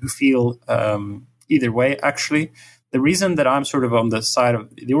either way. Actually, the reason that I'm sort of on the side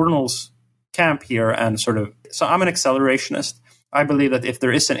of the Ordinals camp here and so I'm an accelerationist. I believe that if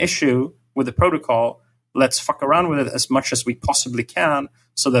there is an issue with the protocol, let's fuck around with it as much as we possibly can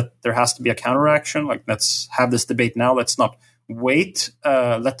so that there has to be a counteraction. Like, let's have this debate now. Let's not wait,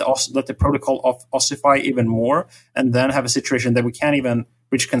 let the protocol ossify even more, and then have a situation that we can't even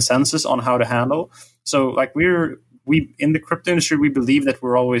reach consensus on how to handle. So like we in the crypto industry, we believe that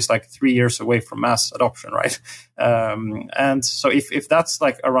we're always like 3 years away from mass adoption, right? And so if that's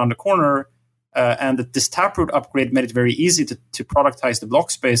like around the corner, and that this Taproot upgrade made it very easy to productize the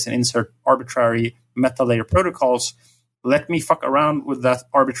block space and insert arbitrary meta layer protocols, let me fuck around with that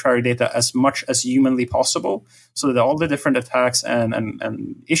arbitrary data as much as humanly possible so that all the different attacks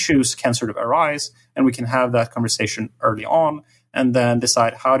and issues can sort of arise, and we can have that conversation early on and then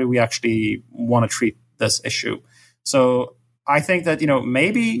decide how do we actually want to treat this issue. So I think that,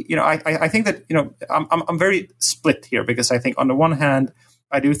 maybe, I think that, I'm very split here, because I think on the one hand,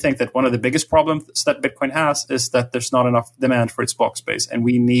 I do think that one of the biggest problems that Bitcoin has is that there's not enough demand for its block space, and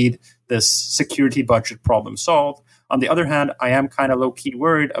we need this security budget problem solved. On the other hand, I am kind of low-key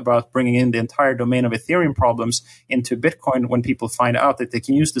worried about bringing in the entire domain of Ethereum problems into Bitcoin when people find out that they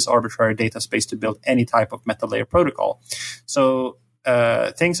can use this arbitrary data space to build any type of meta layer protocol. So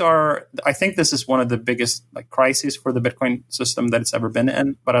I think this is one of the biggest crises for the Bitcoin system that it's ever been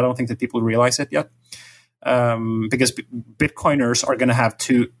in, but I don't think that people realize it yet. Because Bitcoiners are going to have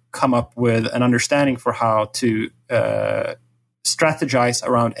to come up with an understanding for how to strategize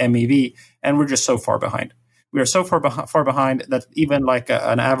around MEV, and we're just so far behind. We are so far behind that even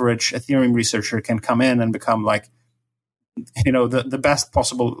an average Ethereum researcher can come in and become the best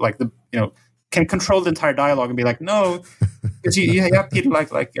possible, can control the entire dialogue and be like, no, because you have people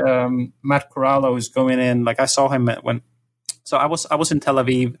like Matt Corallo who's going in. Like I saw him I was in Tel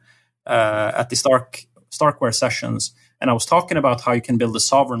Aviv at the Starkware sessions, and I was talking about how you can build a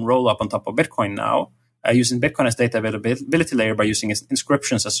sovereign rollup on top of Bitcoin now, using Bitcoin as data availability layer by using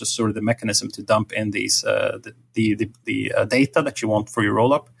inscriptions as sort of the mechanism to dump in these the data that you want for your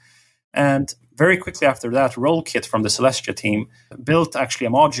rollup. And very quickly after that, Rollkit from the Celestia team built actually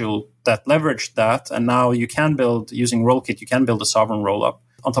a module that leveraged that, and now you can build, using Rollkit, you can build a sovereign rollup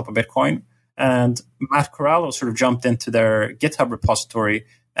on top of Bitcoin. And Matt Corallo sort of jumped into their GitHub repository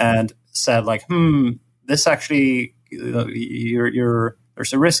and said this actually,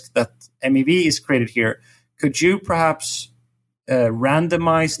 there's a risk that MEV is created here. Could you perhaps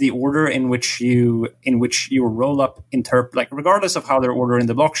randomize the order in which your rollup regardless of how they're ordered in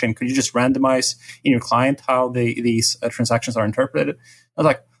the blockchain? Could you just randomize in your client how these transactions are interpreted? I was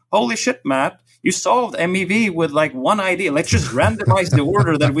like, holy shit, Matt! You solved MEV with one idea. Let's just randomize the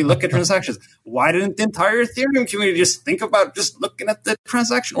order that we look at transactions. Why didn't the entire Ethereum community just think about just looking at the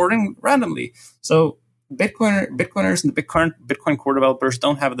transaction ordering randomly? So Bitcoiners and the Bitcoin core developers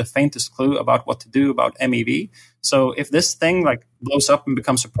don't have the faintest clue about what to do about MEV. So if this thing blows up and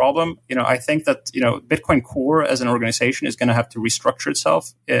becomes a problem, I think that Bitcoin core as an organization is going to have to restructure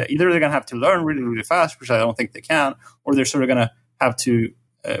itself. Either they're going to have to learn really, really fast, which I don't think they can, or they're sort of going to have to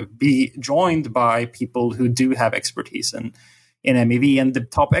be joined by people who do have expertise in MEV, and the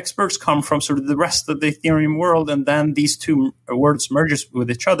top experts come from sort of the rest of the Ethereum world, and then these two worlds merges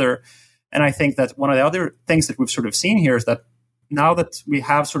with each other. And I think that one of the other things that we've sort of seen here is that now that we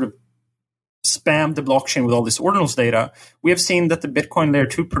have sort of spammed the blockchain with all this ordinals data, we have seen that the Bitcoin layer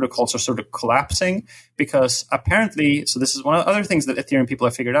 2 protocols are sort of collapsing, because apparently, so this is one of the other things that Ethereum people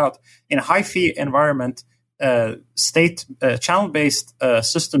have figured out, in a high fee environment, state channel-based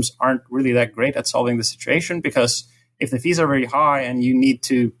systems aren't really that great at solving the situation, because if the fees are very high and you need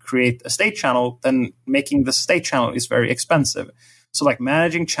to create a state channel, then making the state channel is very expensive. So like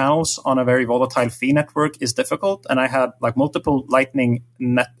managing channels on a very volatile fee network is difficult. And I had like multiple Lightning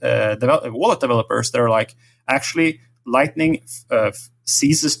wallet developers that are like, actually Lightning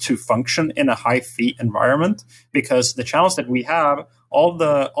ceases to function in a high fee environment, because the channels that we have, all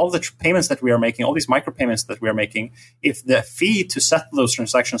the payments that we are making, all these micropayments that we are making, if the fee to settle those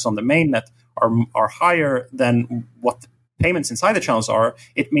transactions on the mainnet are higher than what the payments inside the channels are,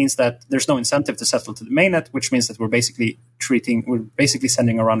 it means that there's no incentive to settle to the mainnet, which means that we're basically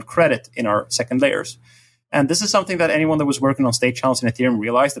sending around credit in our second layers. And this is something that anyone that was working on state channels in Ethereum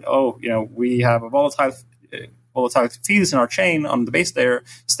realized, that, we have a volatile fees in our chain on the base layer.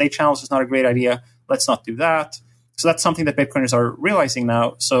 State channels is not a great idea. Let's not do that. So that's something that Bitcoiners are realizing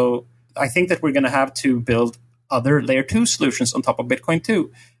now. So I think that we're going to have to build other layer 2 solutions on top of Bitcoin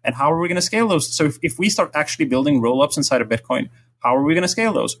too. And how are we going to scale those? So if we start actually building rollups inside of Bitcoin, how are we going to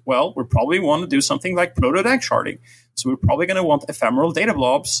scale those? Well, we probably want to do something like proto-DAG sharding. So we're probably going to want ephemeral data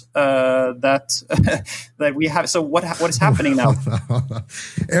blobs that we have. So what is happening now?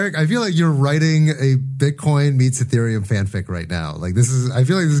 Eric, I feel like you're writing a Bitcoin meets Ethereum fanfic right now. Like I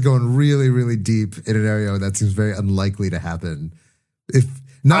feel like this is going really, really deep in an area that seems very unlikely to happen.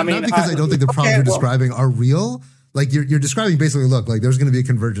 Not because I don't think the problems you're describing are real. Like you're describing basically, look, like there's going to be a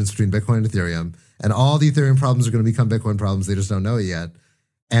convergence between Bitcoin and Ethereum, and all the Ethereum problems are going to become Bitcoin problems. They just don't know it yet.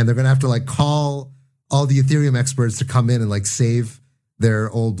 And they're going to have to like call all the Ethereum experts to come in and like save their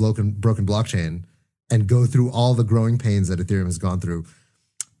old broken blockchain and go through all the growing pains that Ethereum has gone through.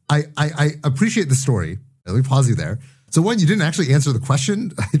 I appreciate the story. Let me pause you there. So one, you didn't actually answer the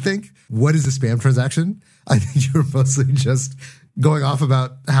question, I think. What is a spam transaction? I think you were mostly just going off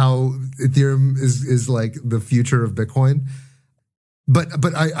about how Ethereum is like the future of Bitcoin.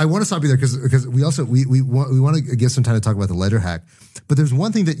 But I want to stop you there because we want to give some time to talk about the ledger hack. But there's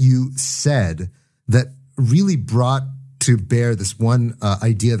one thing that you said that really brought to bear this one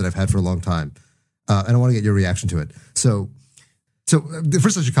idea that I've had for a long time. And I want to get your reaction to it. So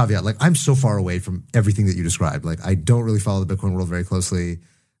first I should caveat, like I'm so far away from everything that you described. Like I don't really follow the Bitcoin world very closely.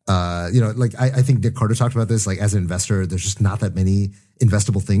 I think Nick Carter talked about this, like as an investor, there's just not that many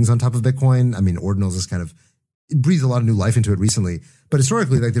investable things on top of Bitcoin. I mean, ordinals is kind of, it breathes a lot of new life into it recently, but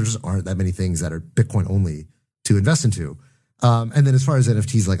historically, like there just aren't that many things that are Bitcoin only to invest into. And then as far as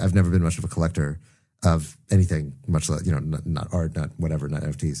NFTs, like I've never been much of a collector of anything, much less, not art, not whatever, not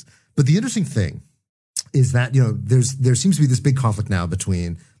NFTs. But the interesting thing is that, there seems to be this big conflict now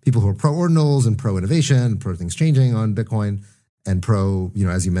between people who are pro ordinals and pro innovation, pro things changing on Bitcoin, and pro,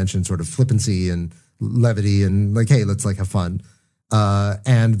 as you mentioned, sort of flippancy and levity and like, hey, let's like have fun.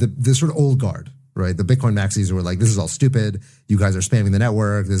 And the sort of old guard, right? The Bitcoin maxis who were like, this is all stupid. You guys are spamming the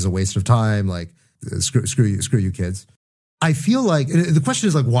network. This is a waste of time. Like, screw you kids. I feel like the question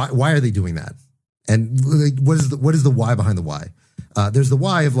is like, why are they doing that? And like, what is the why behind the why? There's the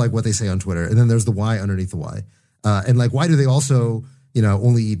why of like what they say on Twitter, and then there's the why underneath the why. And like, why do they also,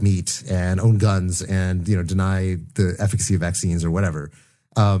 only eat meat and own guns and, deny the efficacy of vaccines or whatever?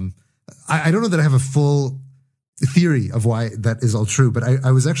 I don't know that I have a full theory of why that is all true, but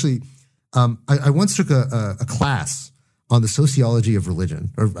I was actually, I once took a class on the sociology of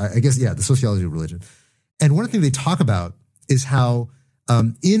religion, or I guess, the sociology of religion. And one of the things they talk about is how,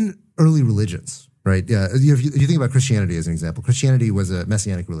 in early religions, right? If you think about Christianity as an example, Christianity was a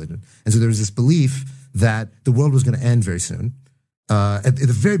messianic religion. And so there was this belief that the world was going to end very soon. At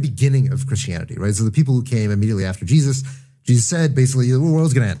the very beginning of Christianity, right? So the people who came immediately after Jesus said basically the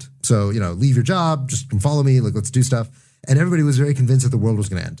world's going to end. So, leave your job, just come follow me, like let's do stuff. And everybody was very convinced that the world was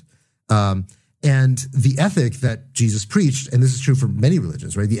going to end. And the ethic that Jesus preached, and this is true for many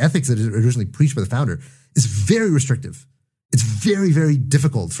religions, right? The ethics that is originally preached by the founder is very restrictive. It's very, very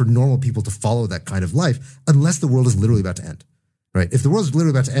difficult for normal people to follow that kind of life unless the world is literally about to end. Right. If the world's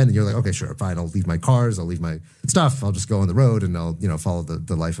literally about to end and you're like, okay, sure, fine. I'll leave my cars. I'll leave my stuff. I'll just go on the road and I'll, follow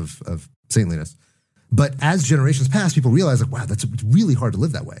the life of saintliness. But as generations pass, people realize like, wow, it's really hard to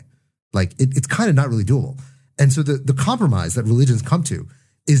live that way. Like it's kind of not really doable. And so the compromise that religions come to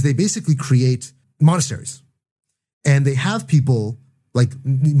is they basically create monasteries, and they have people like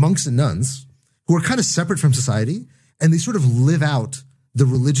monks and nuns, who are kind of separate from society, and they sort of live out the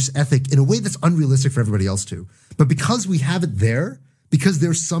religious ethic in a way that's unrealistic for everybody else to. But because we have it there, because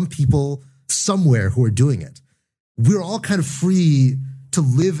there's some people somewhere who are doing it, we're all kind of free to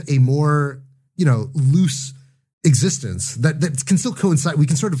live a more, loose existence that can still coincide. We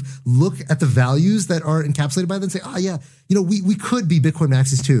can sort of look at the values that are encapsulated by them and say, we could be Bitcoin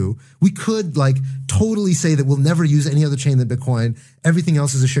maxis too. We could totally say that we'll never use any other chain than Bitcoin. Everything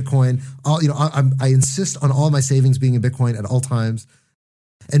else is a shitcoin. I insist on all my savings being in Bitcoin at all times.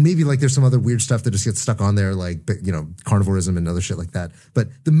 And maybe there's some other weird stuff that just gets stuck on there, carnivorism and other shit like that. But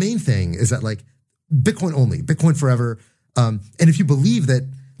the main thing is that Bitcoin only, Bitcoin forever. And if you believe that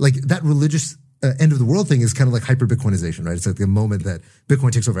that religious end of the world thing is kind of like hyper Bitcoinization, right? It's like the moment that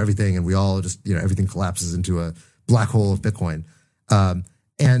Bitcoin takes over everything and we all just, everything collapses into a black hole of Bitcoin.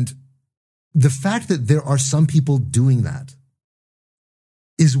 And the fact that there are some people doing that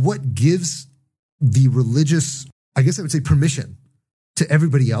is what gives the religious, I guess I would say, permission to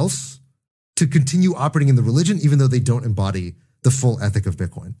everybody else to continue operating in the religion, even though they don't embody the full ethic of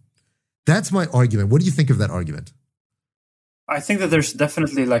Bitcoin. That's my argument. What do you think of that argument? I think that there's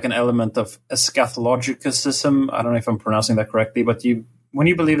definitely an element of eschatologicism. I don't know if I'm pronouncing that correctly, but when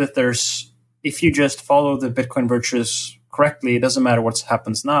you believe that if you just follow the Bitcoin virtues correctly, it doesn't matter what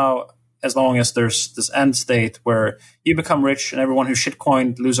happens now, as long as there's this end state where you become rich and everyone who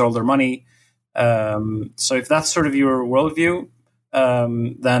shitcoined lose all their money. So if that's sort of your worldview,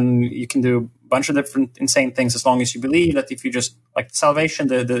 then you can do a bunch of different insane things as long as you believe that if you just salvation,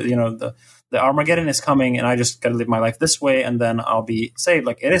 the Armageddon is coming and I just got to live my life this way and then I'll be saved.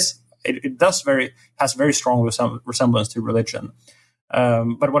 It has very strong resemblance to religion.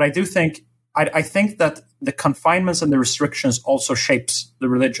 But what I do think, I think that the confinements and the restrictions also shapes the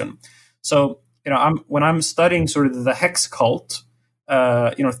religion. So, when I'm studying sort of the hex cult,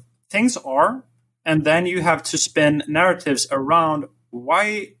 things are, and then you have to spin narratives around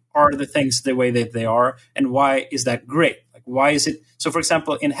why are the things the way that they are and why is that great? Why is it? So, for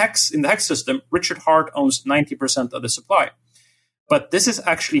example, in the hex system, Richard Hart owns 90% of the supply. But this is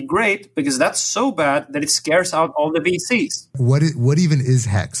actually great because that's so bad that it scares out all the VCs. What even is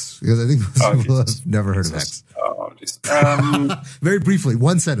hex? Because I think most people have never heard of hex. Very briefly,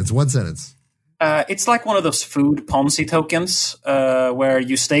 one sentence. It's like one of those food Ponzi tokens where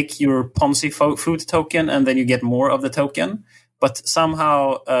you stake your Ponzi food token and then you get more of the token. But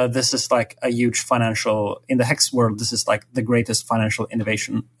somehow this is a huge financial, in the hex world, this is the greatest financial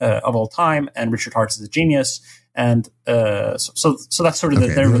innovation of all time. And Richard Hart is a genius. And so that's sort of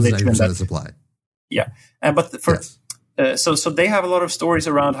their religion. That supply. Yeah. But so they have a lot of stories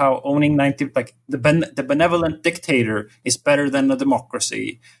around how owning 90, the benevolent dictator is better than a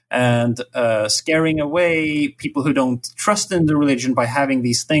democracy, and scaring away people who don't trust in the religion by having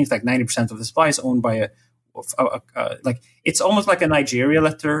these things 90% of the supply is owned by it's almost like a Nigeria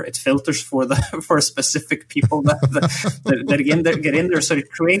letter. It filters for specific people that get in there. So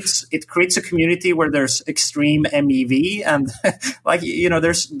it creates a community where there's extreme MEV and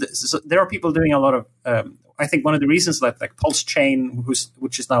there are people doing a lot of. I think one of the reasons that Pulse Chain,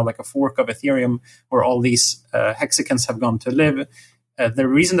 which is now a fork of Ethereum, where all these hexicans have gone to live. The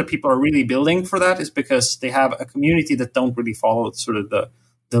reason that people are really building for that is because they have a community that don't really follow sort of the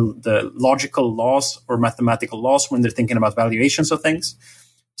logical laws or mathematical laws when they're thinking about valuations of things.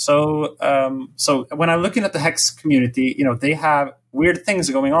 So when I'm looking at the hex community, they have weird things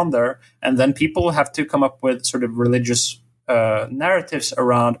going on there, and then people have to come up with sort of religious narratives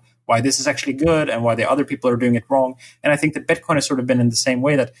around why this is actually good and why the other people are doing it wrong. And I think that Bitcoin has sort of been in the same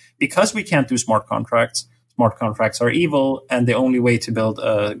way, that because we can't do smart contracts are evil, and the only way to build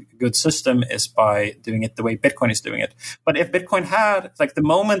a good system is by doing it the way Bitcoin is doing it. But if Bitcoin had, the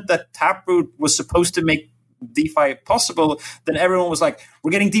moment that Taproot was supposed to make DeFi possible, then everyone was like, we're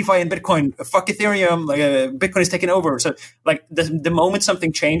getting DeFi in Bitcoin, fuck Ethereum, Bitcoin is taking over. So the moment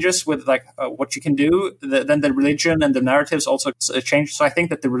something changes with what you can do, then the religion and the narratives also change. So I think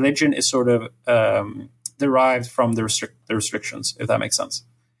that the religion is sort of derived from the restrictions, if that makes sense.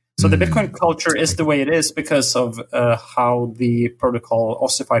 So the Bitcoin culture is the way it is because of how the protocol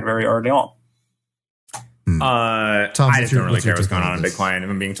ossified very early on. Tom, I just don't really care what's going on in Bitcoin, if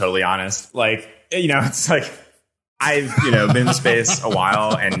I'm being totally honest. It's I've, been in the space a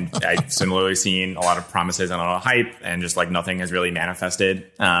while, and I've similarly seen a lot of promises and a lot of hype, and just nothing has really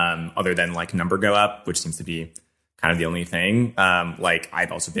manifested other than number go up, which seems to be kind of the only thing.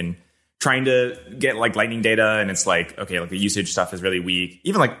 I've also been trying to get lightning data, and it's the usage stuff is really weak.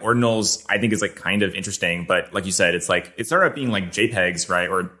 Even ordinals, I think is kind of interesting, but like you said, it's it started out being JPEGs, right?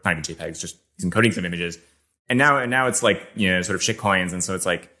 Or not even JPEGs, just encoding some images. And now it's like, sort of shit coins. And so it's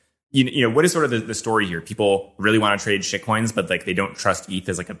like, what is sort of the story here? People really want to trade shit coins, but like they don't trust ETH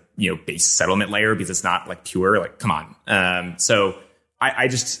as like a, base settlement layer because it's not like pure, like, come on. So I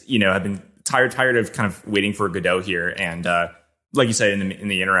just, have been tired of kind of waiting for Godot here. And, like you said, in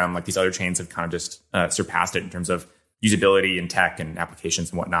the interim, like these other chains have kind of just surpassed it in terms of usability and tech and applications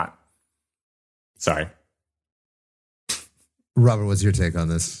and whatnot. Sorry. Robert, what's your take on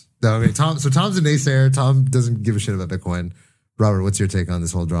this? No, okay, Tom's a naysayer. Tom doesn't give a shit about Bitcoin. Robert, what's your take on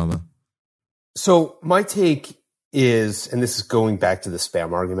this whole drama? So my take is, and this is going back to the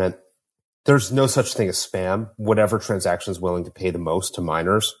spam argument, there's no such thing as spam. Whatever transaction is willing to pay the most to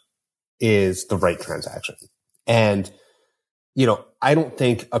miners is the right transaction. And, I don't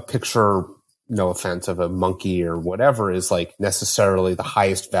think a picture, no offense, of a monkey or whatever is like necessarily the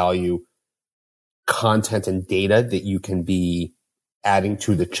highest value content and data that you can be adding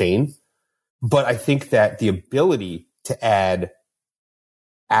to the chain. But I think that the ability to add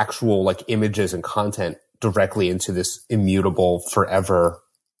actual like images and content directly into this immutable forever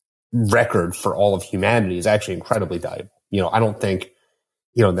record for all of humanity is actually incredibly valuable. I don't think,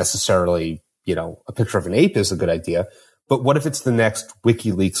 necessarily, a picture of an ape is a good idea, but what if it's the next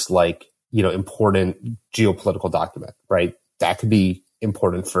WikiLeaks like, important geopolitical document, right? That could be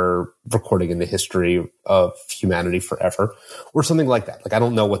important for recording in the history of humanity forever or something like that. Like, I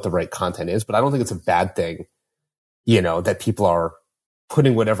don't know what the right content is, but I don't think it's a bad thing, that people are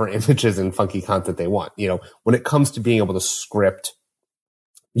putting whatever images and funky content they want. When it comes to being able to script,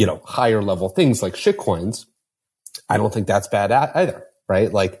 higher level things like shitcoins, I don't think that's bad either,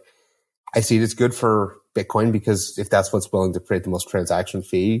 right? Like, I see it as good for Bitcoin because if that's what's willing to create the most transaction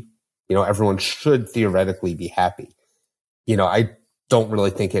fee, everyone should theoretically be happy. I don't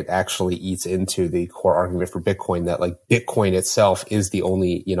really think it actually eats into the core argument for Bitcoin that like Bitcoin itself is the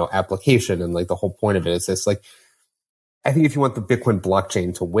only, application. And like the whole point of it is this, like, I think if you want the Bitcoin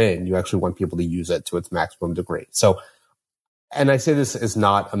blockchain to win, you actually want people to use it to its maximum degree. So, and I say this is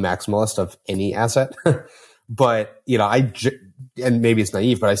not a maximalist of any asset, but, and maybe it's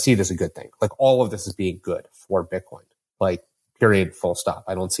naive, but I see it as a good thing. Like all of this is being good for Bitcoin, like period, full stop.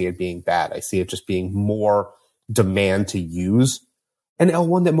 I don't see it being bad. I see it just being more demand to use an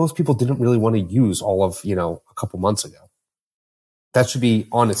L1 that most people didn't really want to use all of, a couple months ago. That should be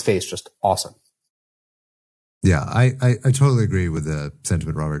on its face just awesome. Yeah, I totally agree with the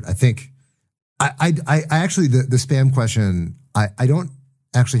sentiment, Robert. I think I actually, the spam question, I don't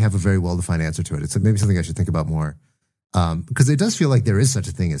actually have a very well-defined answer to it. It's maybe something I should think about more. Because it does feel like there is such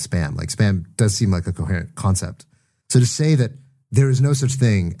a thing as spam. Like spam does seem like a coherent concept. So to say that there is no such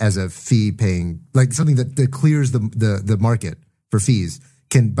thing as a fee paying, like something that clears the market for fees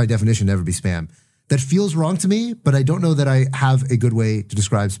can by definition never be spam. That feels wrong to me, but I don't know that I have a good way to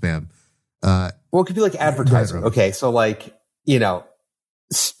describe spam. Well, it could be like advertising. Okay. So like,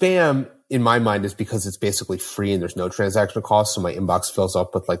 spam in my mind is because it's basically free and there's no transaction cost. So my inbox fills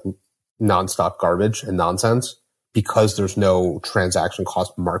up with like nonstop garbage and nonsense because there's no transaction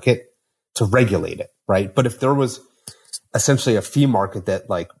cost market to regulate it. Right. But if there was essentially a fee market that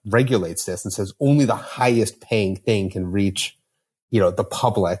like regulates this and says only the highest paying thing can reach, the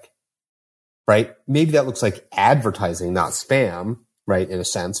public, right? Maybe that looks like advertising, not spam, right? In a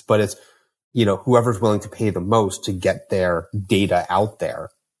sense, but it's, whoever's willing to pay the most to get their data out there.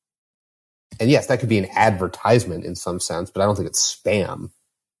 And yes, that could be an advertisement in some sense, but I don't think it's spam.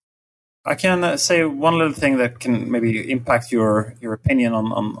 I can say one little thing that can maybe impact your opinion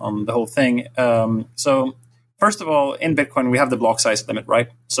on the whole thing. So first of all, in Bitcoin, we have the block size limit, right?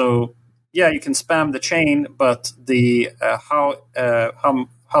 So yeah, you can spam the chain, but the how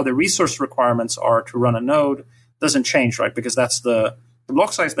the resource requirements are to run a node doesn't change, right? Because that's the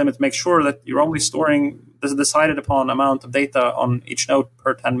block size limit makes sure that you're only storing the decided upon amount of data on each node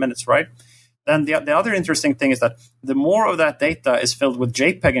per 10 minutes, right? Then the other interesting thing is that the more of that data is filled with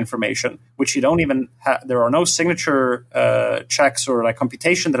JPEG information, which you don't even have, there are no signature checks or like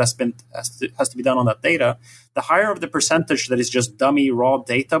computation that has to be done on that data. The higher of the percentage that is just dummy raw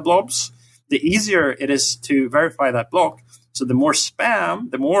data blobs, the easier it is to verify that block. So the more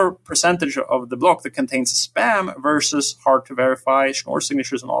spam, the more percentage of the block that contains spam versus hard to verify Schnorr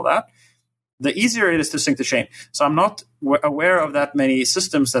signatures and all that, the easier it is to sync the chain. So I'm not aware of that many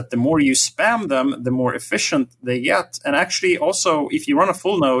systems that the more you spam them, the more efficient they get. And actually also, if you run a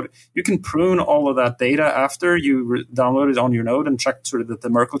full node, you can prune all of that data after you download it on your node and check sort of that the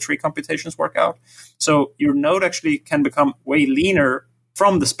Merkle tree computations work out. So your node actually can become way leaner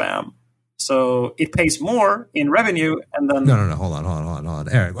from the spam. So it pays more in revenue, and then no. Hold on,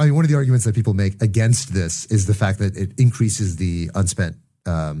 Eric. I mean, one of the arguments that people make against this is the fact that it increases the unspent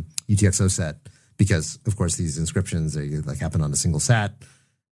UTXO set because of course these inscriptions, they like happen on a single sat.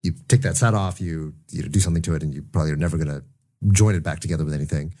 You take that sat off, you do something to it, and you probably are never going to join it back together with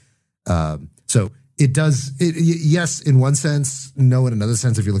anything. So it does, yes, in one sense, no, in another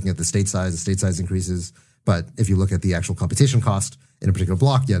sense, if you're looking at the state size increases. But if you look at the actual computation cost in a particular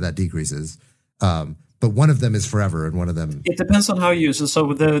block, yeah, that decreases. But one of them is forever, and one of them. It depends on how you use it.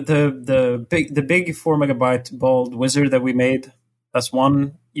 So the big 4 megabyte bold wizard that we made, that's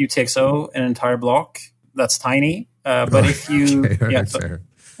one UTXO, an entire block. That's tiny. But if you, fair.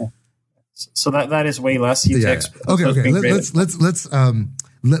 So that is way less UTX. Yeah. Okay.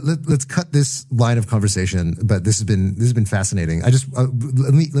 Let's cut this line of conversation. But this has been fascinating. I just let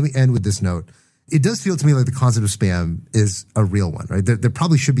me end with this note. It does feel to me like the concept of spam is a real one, right? There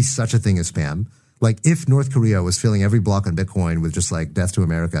probably should be such a thing as spam. Like if North Korea was filling every block on Bitcoin with just like death to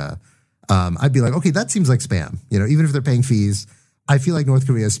America, I'd be like, okay, that seems like spam. Even if they're paying fees, I feel like North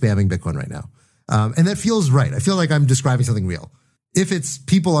Korea is spamming Bitcoin right now. And that feels right. I feel like I'm describing something real. If it's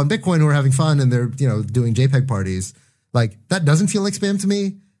people on Bitcoin who are having fun and they're, doing JPEG parties, like that doesn't feel like spam to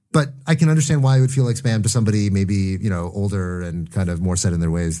me, but I can understand why it would feel like spam to somebody maybe, older and kind of more set in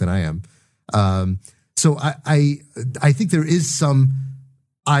their ways than I am. So I think there is some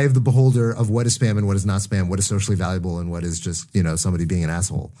eye of the beholder of what is spam and what is not spam, what is socially valuable and what is just, somebody being an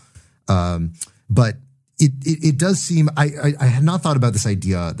asshole. But it does seem, I had not thought about this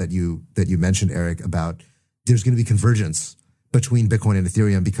idea that you mentioned, Eric, about there's going to be convergence between Bitcoin and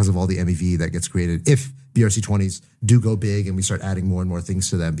Ethereum because of all the MEV that gets created if BRC20s do go big and we start adding more and more things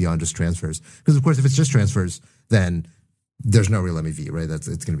to them beyond just transfers. Because of course, if it's just transfers, then there's no real MEV, right? It's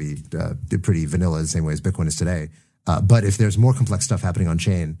going to be pretty vanilla the same way as Bitcoin is today. But if there's more complex stuff happening on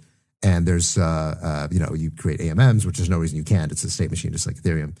chain and there's, you create AMMs, which there's no reason you can't. It's a state machine just like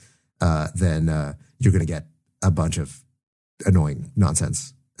Ethereum. Then you're going to get a bunch of annoying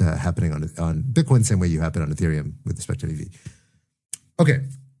nonsense happening on Bitcoin the same way you happen on Ethereum with respect to MEV. Okay,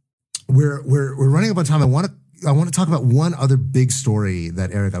 we're running up on time. I want to talk about one other big story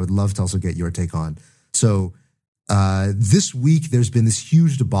that, Eric, I would love to also get your take on. So this week there's been this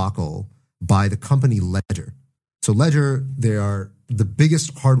huge debacle by the company Ledger. So Ledger, they are the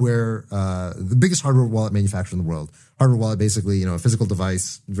biggest hardware wallet manufacturer in the world. Hardware wallet, basically, a physical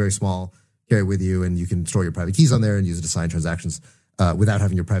device, very small, carry it with you, and you can store your private keys on there and use it to sign transactions without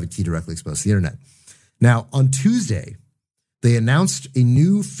having your private key directly exposed to the internet. Now, on Tuesday, they announced a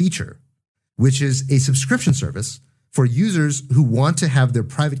new feature, which is a subscription service for users who want to have their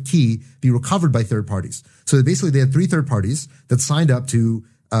private key be recovered by third parties. So basically, they had 3 third parties that signed up to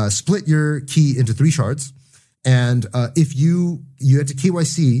split your key into 3 shards. And if you had to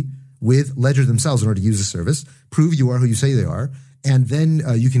KYC with Ledger themselves in order to use the service, prove you are who you say they are, and then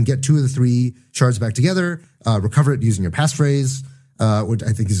you can get 2 of the 3 shards back together, recover it using your passphrase, which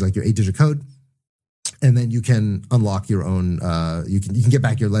I think is like your 8-digit code. And then you can unlock your own, you can get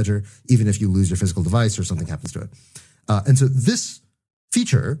back your Ledger even if you lose your physical device or something happens to it. And so this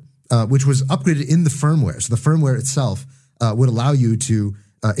feature, which was upgraded in the firmware, so the firmware itself would allow you to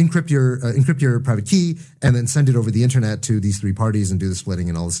encrypt your private key and then send it over the internet to these 3 parties and do the splitting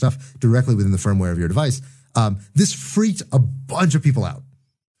and all this stuff directly within the firmware of your device. This freaked a bunch of people out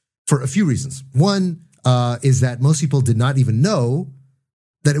for a few reasons. One is that most people did not even know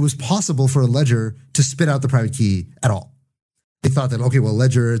that it was possible for a Ledger to spit out the private key at all. They thought that, okay, well,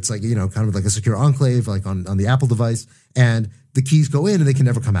 Ledger, it's like, kind of like a secure enclave, like on the Apple device, and the keys go in and they can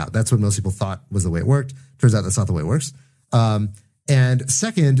never come out. That's what most people thought was the way it worked. Turns out that's not the way it works. And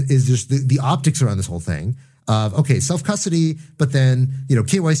second is just the optics around this whole thing of, okay, self-custody, but then,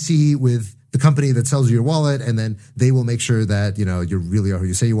 KYC with the company that sells you your wallet, and then they will make sure that, you really are who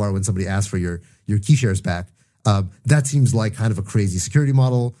you say you are when somebody asks for your key shares back. That seems like kind of a crazy security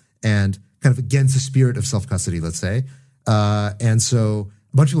model and kind of against the spirit of self-custody, let's say. And so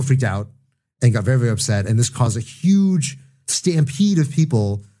a bunch of people freaked out and got very, very upset. And this caused a huge stampede of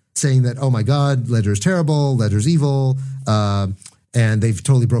people saying that, oh my God, Ledger is terrible, Ledger's evil. And they've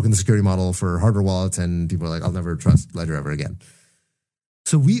totally broken the security model for hardware wallets. And people are like, I'll never trust Ledger ever again.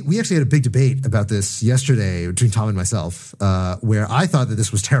 So we actually had a big debate about this yesterday between Tom and myself, where I thought that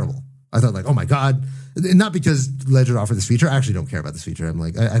this was terrible. I thought like, oh my God, not because Ledger offered this feature. I actually don't care about this feature. I'm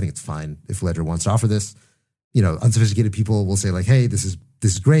like, I think it's fine if Ledger wants to offer this. Unsophisticated people will say like, hey, this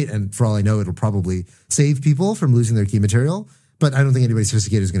is great. And for all I know, it'll probably save people from losing their key material. But I don't think anybody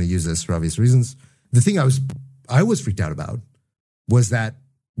sophisticated is going to use this for obvious reasons. The thing I was freaked out about was that,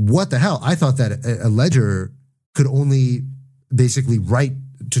 what the hell? I thought that a Ledger could only basically write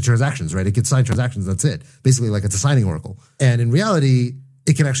to transactions, right? It could sign transactions. That's it. Basically like it's a signing oracle. And in reality,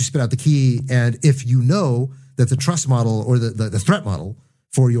 it can actually spit out the key. And if you know that the trust model or the threat model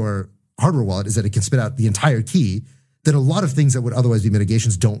for your hardware wallet is that it can spit out the entire key, then a lot of things that would otherwise be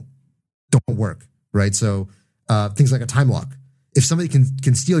mitigations don't work, right? So things like a time lock. If somebody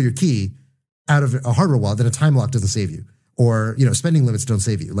can steal your key out of a hardware wallet, then a time lock doesn't save you. Or, spending limits don't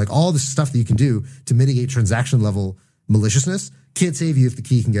save you. Like all the stuff that you can do to mitigate transaction level maliciousness can't save you if the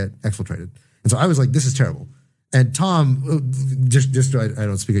key can get exfiltrated. And so I was like, this is terrible. And Tom, just so I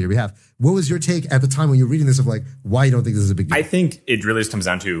don't speak on your behalf, what was your take at the time when you were reading this of like, why you don't think this is a big deal? I think it really just comes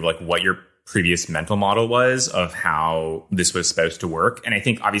down to like what your previous mental model was of how this was supposed to work. And I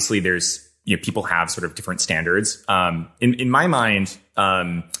think obviously there's, people have sort of different standards. In my mind,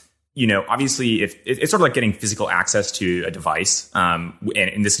 obviously if it's sort of like getting physical access to a device. And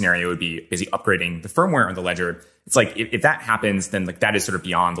in this scenario, it would be basically upgrading the firmware on the ledger. It's like if that happens, then like that is sort of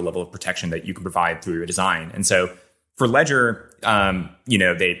beyond the level of protection that you can provide through your design. And so for Ledger,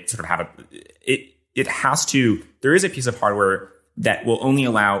 they sort of have there is a piece of hardware that will only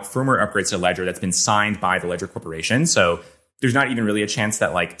allow firmware upgrades to Ledger that's been signed by the Ledger Corporation. So there's not even really a chance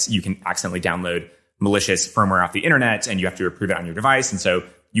that like you can accidentally download malicious firmware off the internet and you have to approve it on your device. And so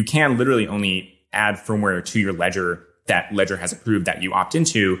you can literally only add firmware to your Ledger that Ledger has approved that you opt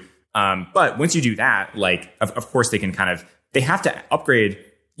into. But once you do that, like, of course they have to upgrade,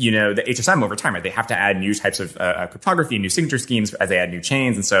 the HSM over time, right? They have to add new types of cryptography, new signature schemes as they add new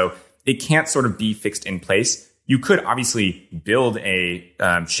chains. And so it can't sort of be fixed in place. You could obviously build a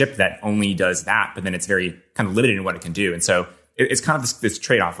chip that only does that, but then it's very kind of limited in what it can do. And so it's kind of this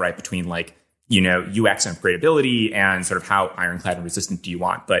trade-off, right? Between like, UX and upgradability and sort of how ironclad and resistant do you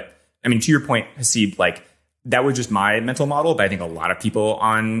want? But I mean, to your point, Haseeb, like, that was just my mental model, but I think a lot of people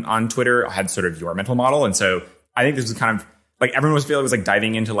on Twitter had sort of your mental model. And so I think this was kind of like everyone was like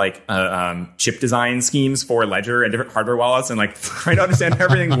diving into like chip design schemes for Ledger and different hardware wallets and like trying to understand how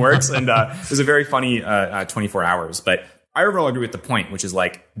everything works. And it was a very funny 24 hours. But I overall agree with the point, which is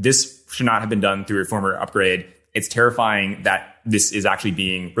like this should not have been done through a firmware upgrade. It's terrifying that this is actually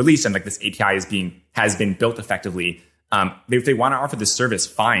being released and like this API has been built effectively. If they want to offer this service,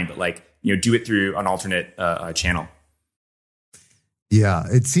 fine, but like, do it through an alternate channel. Yeah,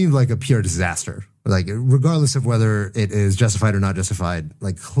 it seemed like a pure disaster. Like, regardless of whether it is justified or not justified,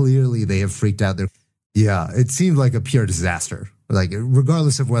 like clearly they have freaked out it seemed like a pure disaster. Like,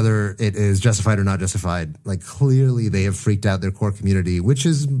 regardless of whether it is justified or not justified, like clearly they have freaked out their core community, which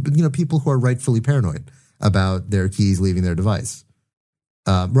is, people who are rightfully paranoid about their keys leaving their device.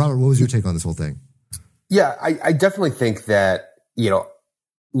 Robert, what was your take on this whole thing? Yeah, I definitely think that,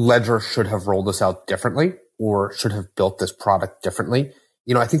 Ledger should have rolled this out differently or should have built this product differently.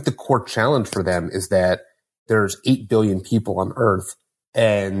 I think the core challenge for them is that there's 8 billion people on Earth,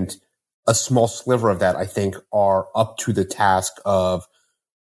 and a small sliver of that, I think, are up to the task of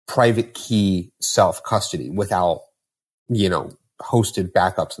private key self-custody without, hosted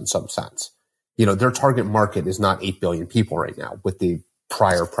backups in some sense. Their target market is not 8 billion people right now with the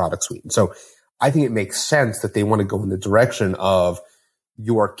prior product suite. And so I think it makes sense that they want to go in the direction of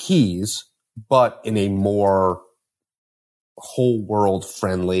your keys, but in a more whole world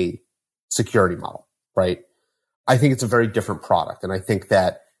friendly security model, right? I think it's a very different product. And I think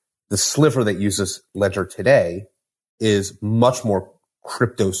that the sliver that uses Ledger today is much more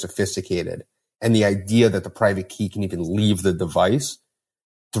crypto sophisticated. And the idea that the private key can even leave the device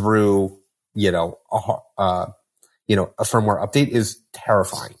through, a firmware update is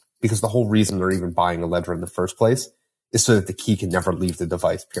terrifying, because the whole reason they're even buying a Ledger in the first place is so that the key can never leave the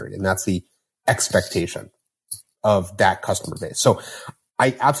device, period. And that's the expectation of that customer base. So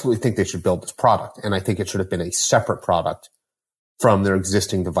I absolutely think they should build this product. And I think it should have been a separate product from their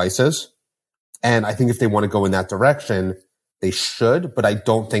existing devices. And I think if they want to go in that direction, they should, but I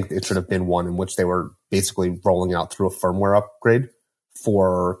don't think it should have been one in which they were basically rolling out through a firmware upgrade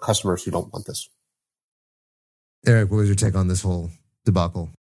for customers who don't want this. Eric, what was your take on this whole debacle?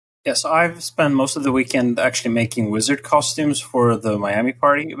 Yes, I've spent most of the weekend actually making wizard costumes for the Miami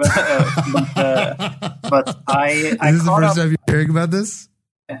party. But I Is this the first time you're hearing about this?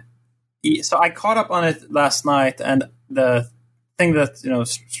 So I caught up on it last night, and the thing that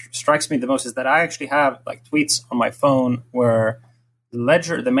strikes me the most is that I actually have like tweets on my phone where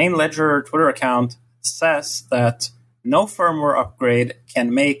the main Ledger Twitter account says that no firmware upgrade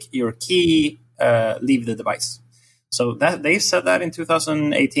can make your key leave the device. So that they said that in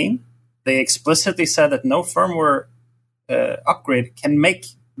 2018. They explicitly said that no firmware upgrade can make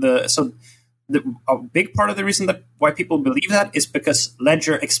a big part of the reason that why people believe that is because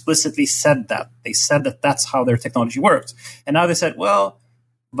Ledger explicitly said that. They said that that's how their technology worked. And now they said, well,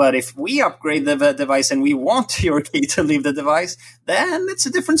 but if we upgrade the device and we want your key to leave the device, then it's a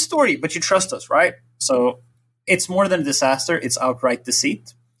different story. But you trust us, right? So it's more than a disaster. It's outright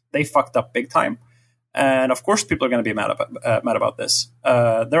deceit. they fucked up big time. And of course, people are going to be mad about this.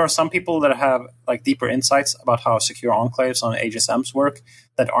 There are some people that have like deeper insights about how secure enclaves on HSMs work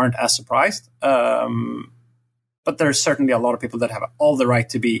that aren't as surprised. But there's certainly a lot of people that have all the right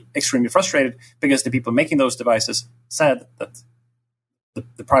to be extremely frustrated because the people making those devices said that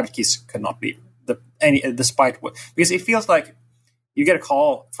the private keys could not be despite what, because it feels like you get a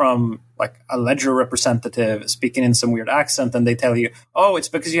call from like a Ledger representative speaking in some weird accent, and they tell you, "Oh, it's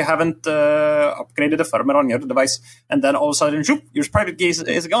because you haven't upgraded the firmware on your device," and then all of a sudden, shoop, your private key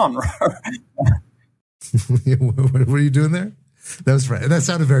is gone. What are you doing there? That was French. That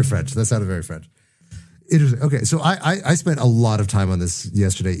sounded very French. Interesting. Okay, so I spent a lot of time on this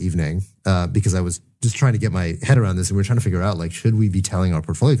yesterday evening because I was just trying to get my head around this, and we were trying to figure out, like, should we be telling our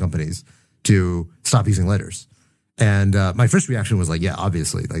portfolio companies to stop using ledgers? And my first reaction was like, yeah,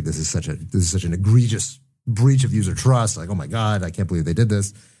 obviously, like this is such an egregious breach of user trust. Like, oh my God, I can't believe they did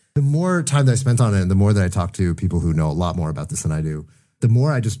this. The more time that I spent on it, and the more that I talked to people who know a lot more about this than I do, the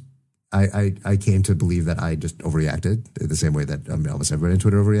more I came to believe that I just overreacted the same way that almost everybody on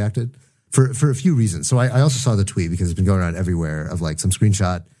Twitter overreacted for a few reasons. So I also saw the tweet because it's been going around everywhere of like some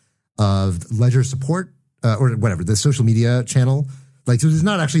screenshot of Ledger support or whatever, the social media channel. Like, so there's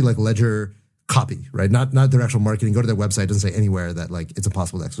not actually like Ledger copy, right? Not their actual marketing. Go to their website. It doesn't say anywhere that like it's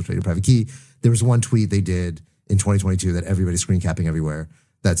impossible to exfiltrate your private key. There was one tweet they did in 2022 that everybody's screen capping everywhere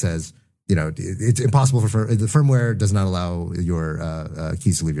that says, you know, it's impossible for the firmware does not allow your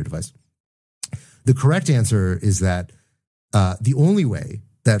keys to leave your device. The correct answer is that the only way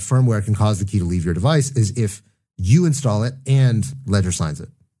that firmware can cause the key to leave your device is if you install it and Ledger signs it,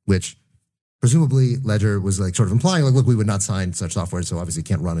 which presumably Ledger was like sort of implying like, look, we would not sign such software, so obviously it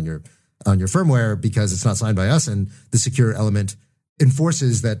can't run on your firmware because it's not signed by us, and the secure element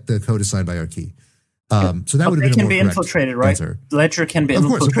enforces that the code is signed by our key. So that would have been a more correct infiltrated, right? Answer. Ledger can be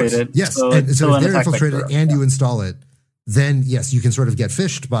infiltrated. Of course. Yes, so if they're infiltrated and you install it, then yes, you can sort of get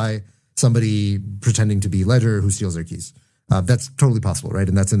phished by somebody pretending to be Ledger who steals their keys. That's totally possible, right?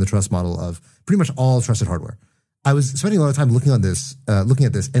 And that's in the trust model of pretty much all trusted hardware. I was spending a lot of time looking at this,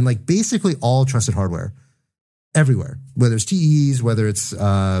 and like basically all trusted hardware everywhere, whether it's TEs, whether it's,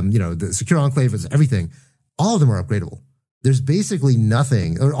 the secure enclave, it's everything, all of them are upgradable. There's basically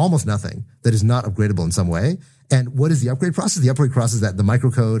nothing or almost nothing that is not upgradable in some way. And what is the upgrade process? The upgrade process is that the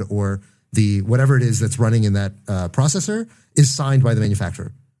microcode or the whatever it is that's running in that processor is signed by the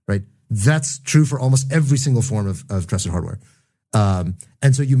manufacturer, right? That's true for almost every single form of trusted hardware.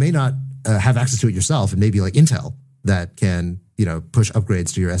 And so you may not have access to it yourself. It may be like Intel that can, push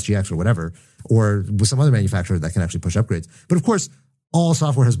upgrades to your SGX or whatever, or with some other manufacturer that can actually push upgrades. But of course, all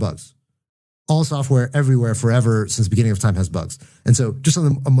software has bugs. All software everywhere forever since the beginning of time has bugs. And so just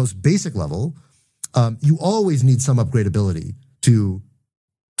on the most basic level, you always need some upgradability to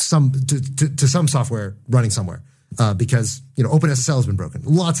some software running somewhere. Because, OpenSSL has been broken.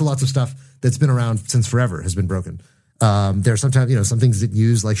 Lots and lots of stuff that's been around since forever has been broken. There are sometimes, some things that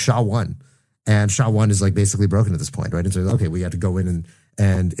use like SHA-1, and SHA-1 is like basically broken at this point, right? And so, okay, we had to go in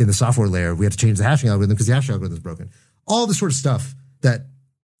and in the software layer, we had to change the hashing algorithm because the hashing algorithm is broken. All this sort of stuff that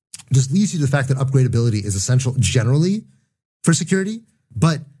just leads you to the fact that upgradability is essential generally for security,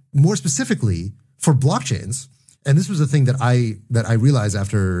 but more specifically for blockchains. And this was a thing that I realized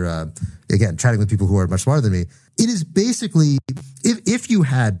after, again, chatting with people who are much smarter than me. It is basically, if you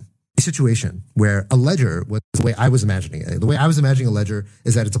had a situation where a ledger was the way I was imagining it. The way I was imagining a ledger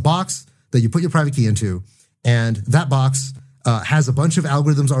is that it's a box that you put your private key into, and that box has a bunch of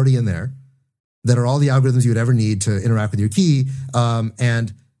algorithms already in there that are all the algorithms you would ever need to interact with your key.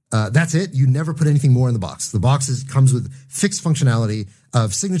 And that's it. You never put anything more in the box. The box comes with fixed functionality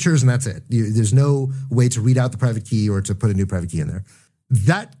of signatures, and that's it. There's no way to read out the private key or to put a new private key in there.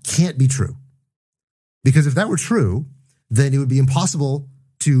 That can't be true. Because if that were true, then it would be impossible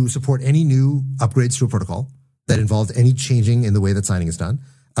to support any new upgrades to a protocol that involved any changing in the way that signing is done.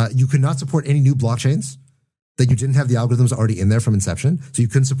 You could not support any new blockchains that you didn't have the algorithms already in there from inception. So you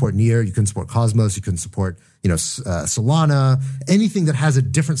couldn't support Near, you couldn't support Cosmos, you couldn't support, Solana, anything that has a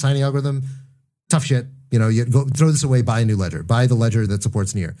different signing algorithm. Tough shit. You go throw this away, buy a new ledger, buy the ledger that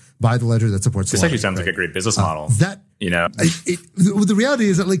supports Near, buy the ledger that supports Solana. This actually sounds like a great business model. The reality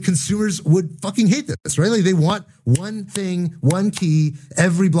is that like consumers would fucking hate this, right? Like they want one thing, one key,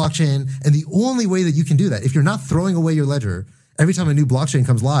 every blockchain. And the only way that you can do that, if you're not throwing away your ledger every time a new blockchain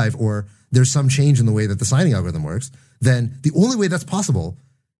comes live or there's some change in the way that the signing algorithm works, then the only way that's possible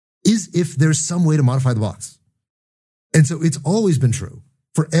is if there's some way to modify the box. And so it's always been true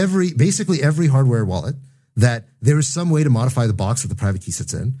for basically every hardware wallet that there is some way to modify the box that the private key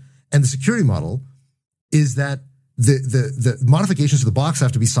sits in. And the security model is that the modifications to the blocks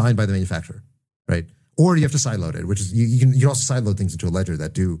have to be signed by the manufacturer, right? Or you have to sideload it, which is you can also sideload things into a ledger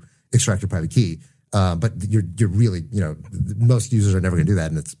that do extract your private key. But you're really, most users are never going to do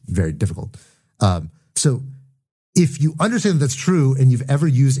that, and it's very difficult. So if you understand that that's true, and you've ever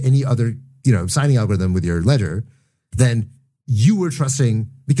used any other, signing algorithm with your ledger, then you were trusting,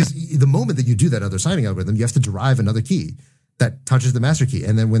 because the moment that you do that other signing algorithm, you have to derive another key that touches the master key.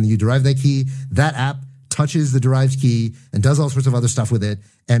 And then when you derive that key, that app touches the derived key and does all sorts of other stuff with it.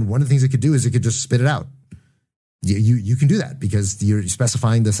 And one of the things it could do is it could just spit it out. You can do that because you're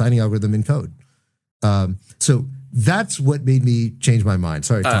specifying the signing algorithm in code. So that's what made me change my mind.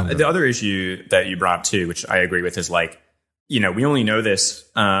 Sorry, Tom. The other issue that you brought up too, which I agree with, is we only know this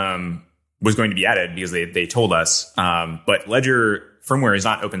was going to be added because they told us, but Ledger firmware is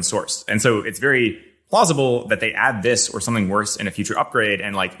not open source. And so it's very plausible that they add this or something worse in a future upgrade.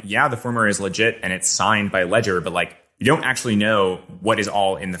 And the firmware is legit and it's signed by Ledger, but you don't actually know what is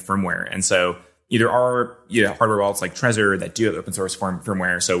all in the firmware. And so there are hardware wallets like Trezor that do have open source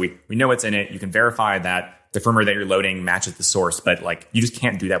firmware. So we know what's in it. You can verify that the firmware that you're loading matches the source, but you just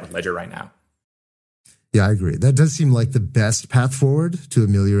can't do that with Ledger right now. Yeah, I agree. That does seem like the best path forward to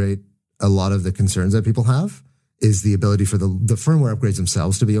ameliorate a lot of the concerns that people have, is the ability for the firmware upgrades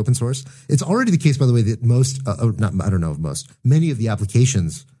themselves to be open source. It's already the case, by the way, that many of the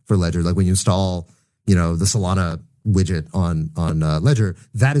applications for Ledger, like when you install, the Solana widget on Ledger,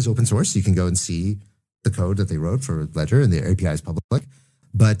 that is open source. You can go and see the code that they wrote for Ledger, and the API is public.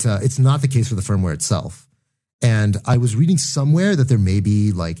 But it's not the case for the firmware itself. And I was reading somewhere that there may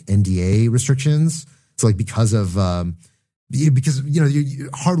be NDA restrictions. So because of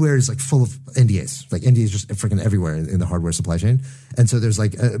hardware is full of NDAs. NDAs just freaking everywhere in the hardware supply chain. And so there's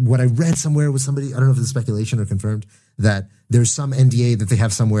what I read somewhere with somebody, I don't know if it's speculation or confirmed, that there's some NDA that they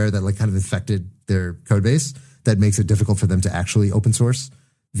have somewhere that kind of infected their code base that makes it difficult for them to actually open source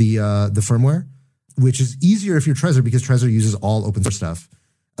the firmware, which is easier if you're Trezor, because Trezor uses all open source stuff.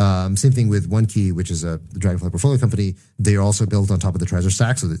 Same thing with OneKey, which is the Dragonfly portfolio company. They are also built on top of the Trezor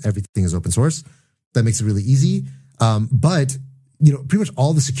stack, so that everything is open source. That makes it really easy. But pretty much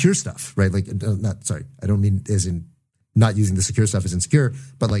all the secure stuff, right? I don't mean as in not using the secure stuff as insecure,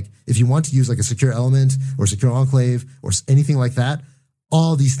 but if you want to use a secure element or secure enclave or anything like that,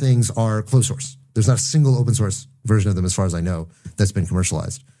 all these things are closed source. There's not a single open source version of them, as far as I know, that's been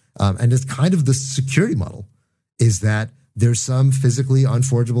commercialized. And it's kind of the security model, is that there's some physically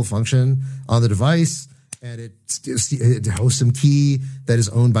unforgeable function on the device, and it hosts some key that is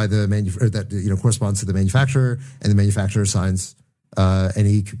owned by the corresponds to the manufacturer, and the manufacturer signs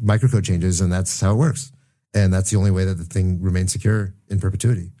any microcode changes, and that's how it works. And that's the only way that the thing remains secure in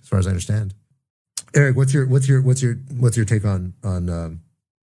perpetuity, as far as I understand. Eric, what's your take on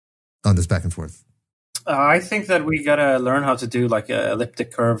this back and forth? I think that we gotta learn how to do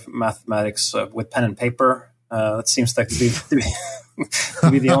elliptic curve mathematics with pen and paper. That seems to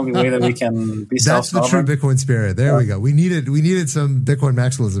be the only way that we can be self-sovereign. That's the true Bitcoin spirit. There we go. We needed some Bitcoin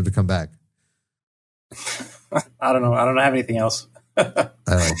maximalism to come back. I don't know. I don't have anything else. I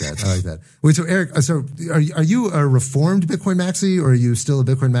like that. Wait, so Eric, are you a reformed Bitcoin maxi, or are you still a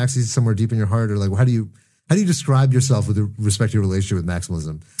Bitcoin maxi somewhere deep in your heart, or how do you describe yourself with respect to your relationship with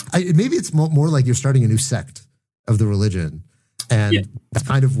maximalism? Maybe it's more like you're starting a new sect of the religion, and that's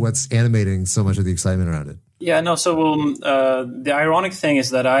kind of what's animating so much of the excitement around it. Yeah, no. So the ironic thing is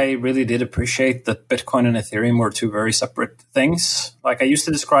that I really did appreciate that Bitcoin and Ethereum were two very separate things. I used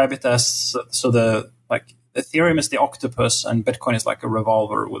to describe it as Ethereum is the octopus and Bitcoin is like a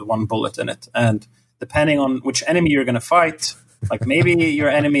revolver with one bullet in it. And depending on which enemy you're going to fight, maybe your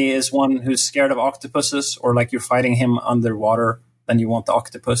enemy is one who's scared of octopuses, or you're fighting him underwater, then you want the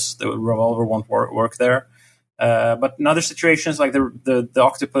octopus. The revolver won't work there. But in other situations, the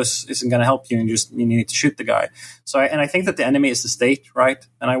octopus isn't going to help you, and you need to shoot the guy. So I think that the enemy is the state, right?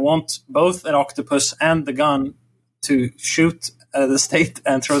 And I want both an octopus and the gun to shoot the state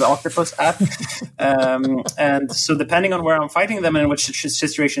and throw the octopus at. And so depending on where I'm fighting them and in which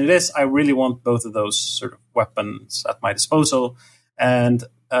situation it is, I really want both of those sort of weapons at my disposal. And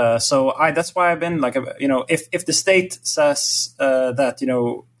so that's why I've been if the state says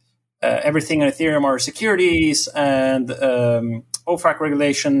that, everything in Ethereum are securities, and OFAC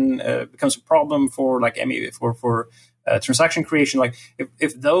regulation becomes a problem for for transaction creation.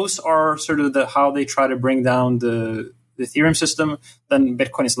 If those are sort of how they try to bring down the Ethereum system, then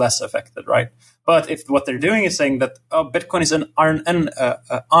Bitcoin is less affected, right? But if what they're doing is saying that Bitcoin is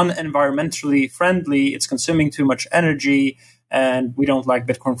unenvironmentally friendly, it's consuming too much energy, and we don't like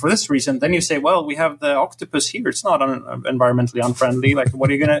Bitcoin for this reason, then you say, well, we have the octopus here. It's not environmentally unfriendly. Like, what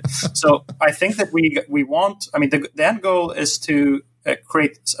are you going to? So I think that we want, I mean, the end goal is to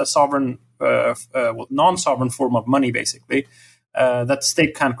create a sovereign, non-sovereign form of money, basically, that the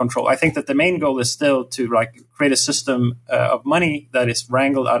state can't control. I think that the main goal is still to create a system of money that is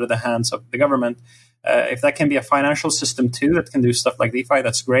wrangled out of the hands of the government. If that can be a financial system too, that can do stuff like DeFi,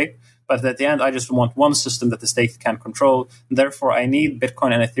 that's great. But at the end, I just want one system that the state can control. And therefore, I need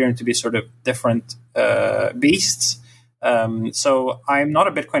Bitcoin and Ethereum to be sort of different beasts. So I'm not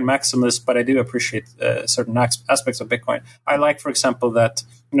a Bitcoin maximalist, but I do appreciate certain aspects of Bitcoin. I like, for example, that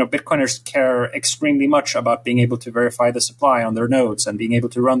Bitcoiners care extremely much about being able to verify the supply on their nodes and being able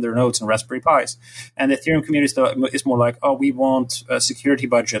to run their nodes on Raspberry Pis. And the Ethereum community is more like, oh, we want a security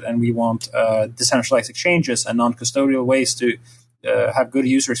budget and we want decentralized exchanges and non-custodial ways to have good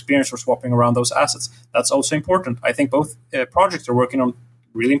user experience for swapping around those assets. That's also important. I think both projects are working on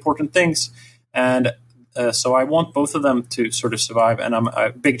really important things. And so I want both of them to sort of survive, and I'm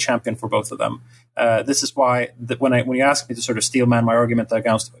a big champion for both of them. This is why when you ask me to sort of steelman my argument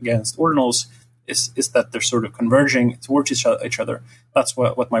against ordinals, is that they're sort of converging towards each other. That's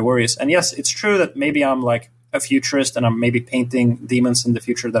what my worry is. And yes, it's true that maybe I'm like a futurist and I'm maybe painting demons in the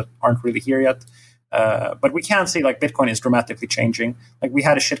future that aren't really here yet. But we can see like Bitcoin is dramatically changing. Like we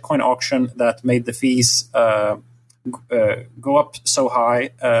had a shitcoin auction that made the fees go up so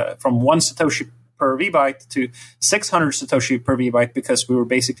high from 1 Satoshi per VByte to 600 Satoshi per VByte because we were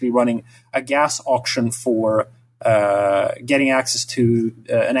basically running a gas auction for getting access to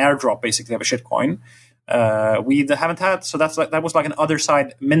an airdrop, basically, of a shitcoin. We haven't had, so that was like an other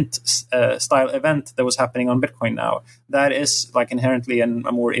side mint style event that was happening on Bitcoin now. That is like inherently a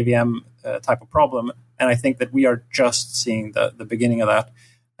more EVM type of problem, and I think that we are just seeing the beginning of that.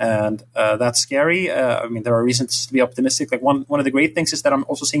 And that's scary. I mean, there are reasons to be optimistic. Like one of the great things is that I'm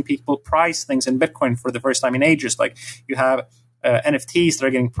also seeing people price things in Bitcoin for the first time in ages. Like you have NFTs that are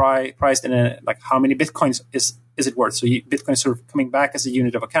getting priced in like how many Bitcoins is it worth? So Bitcoin is sort of coming back as a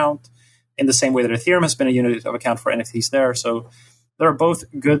unit of account in the same way that Ethereum has been a unit of account for NFTs there. So there are both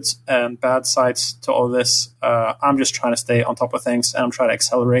good and bad sides to all this. I'm just trying to stay on top of things, and I'm trying to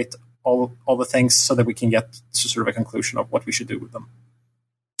accelerate all the things so that we can get to sort of a conclusion of what we should do with them.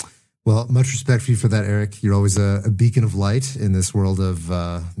 Well, much respect for you for that, Eric. You're always a beacon of light in this world of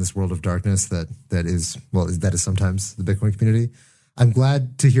darkness that is sometimes the Bitcoin community. I'm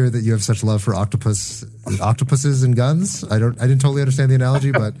glad to hear that you have such love for octopuses and guns. I didn't totally understand the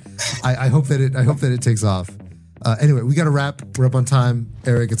analogy, but I hope that it takes off. Anyway, we got to wrap. We're up on time.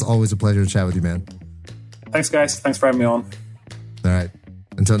 Eric, it's always a pleasure to chat with you, man. Thanks, guys. Thanks for having me on. All right.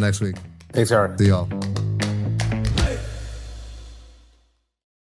 Until next week. Thanks, Eric. See y'all.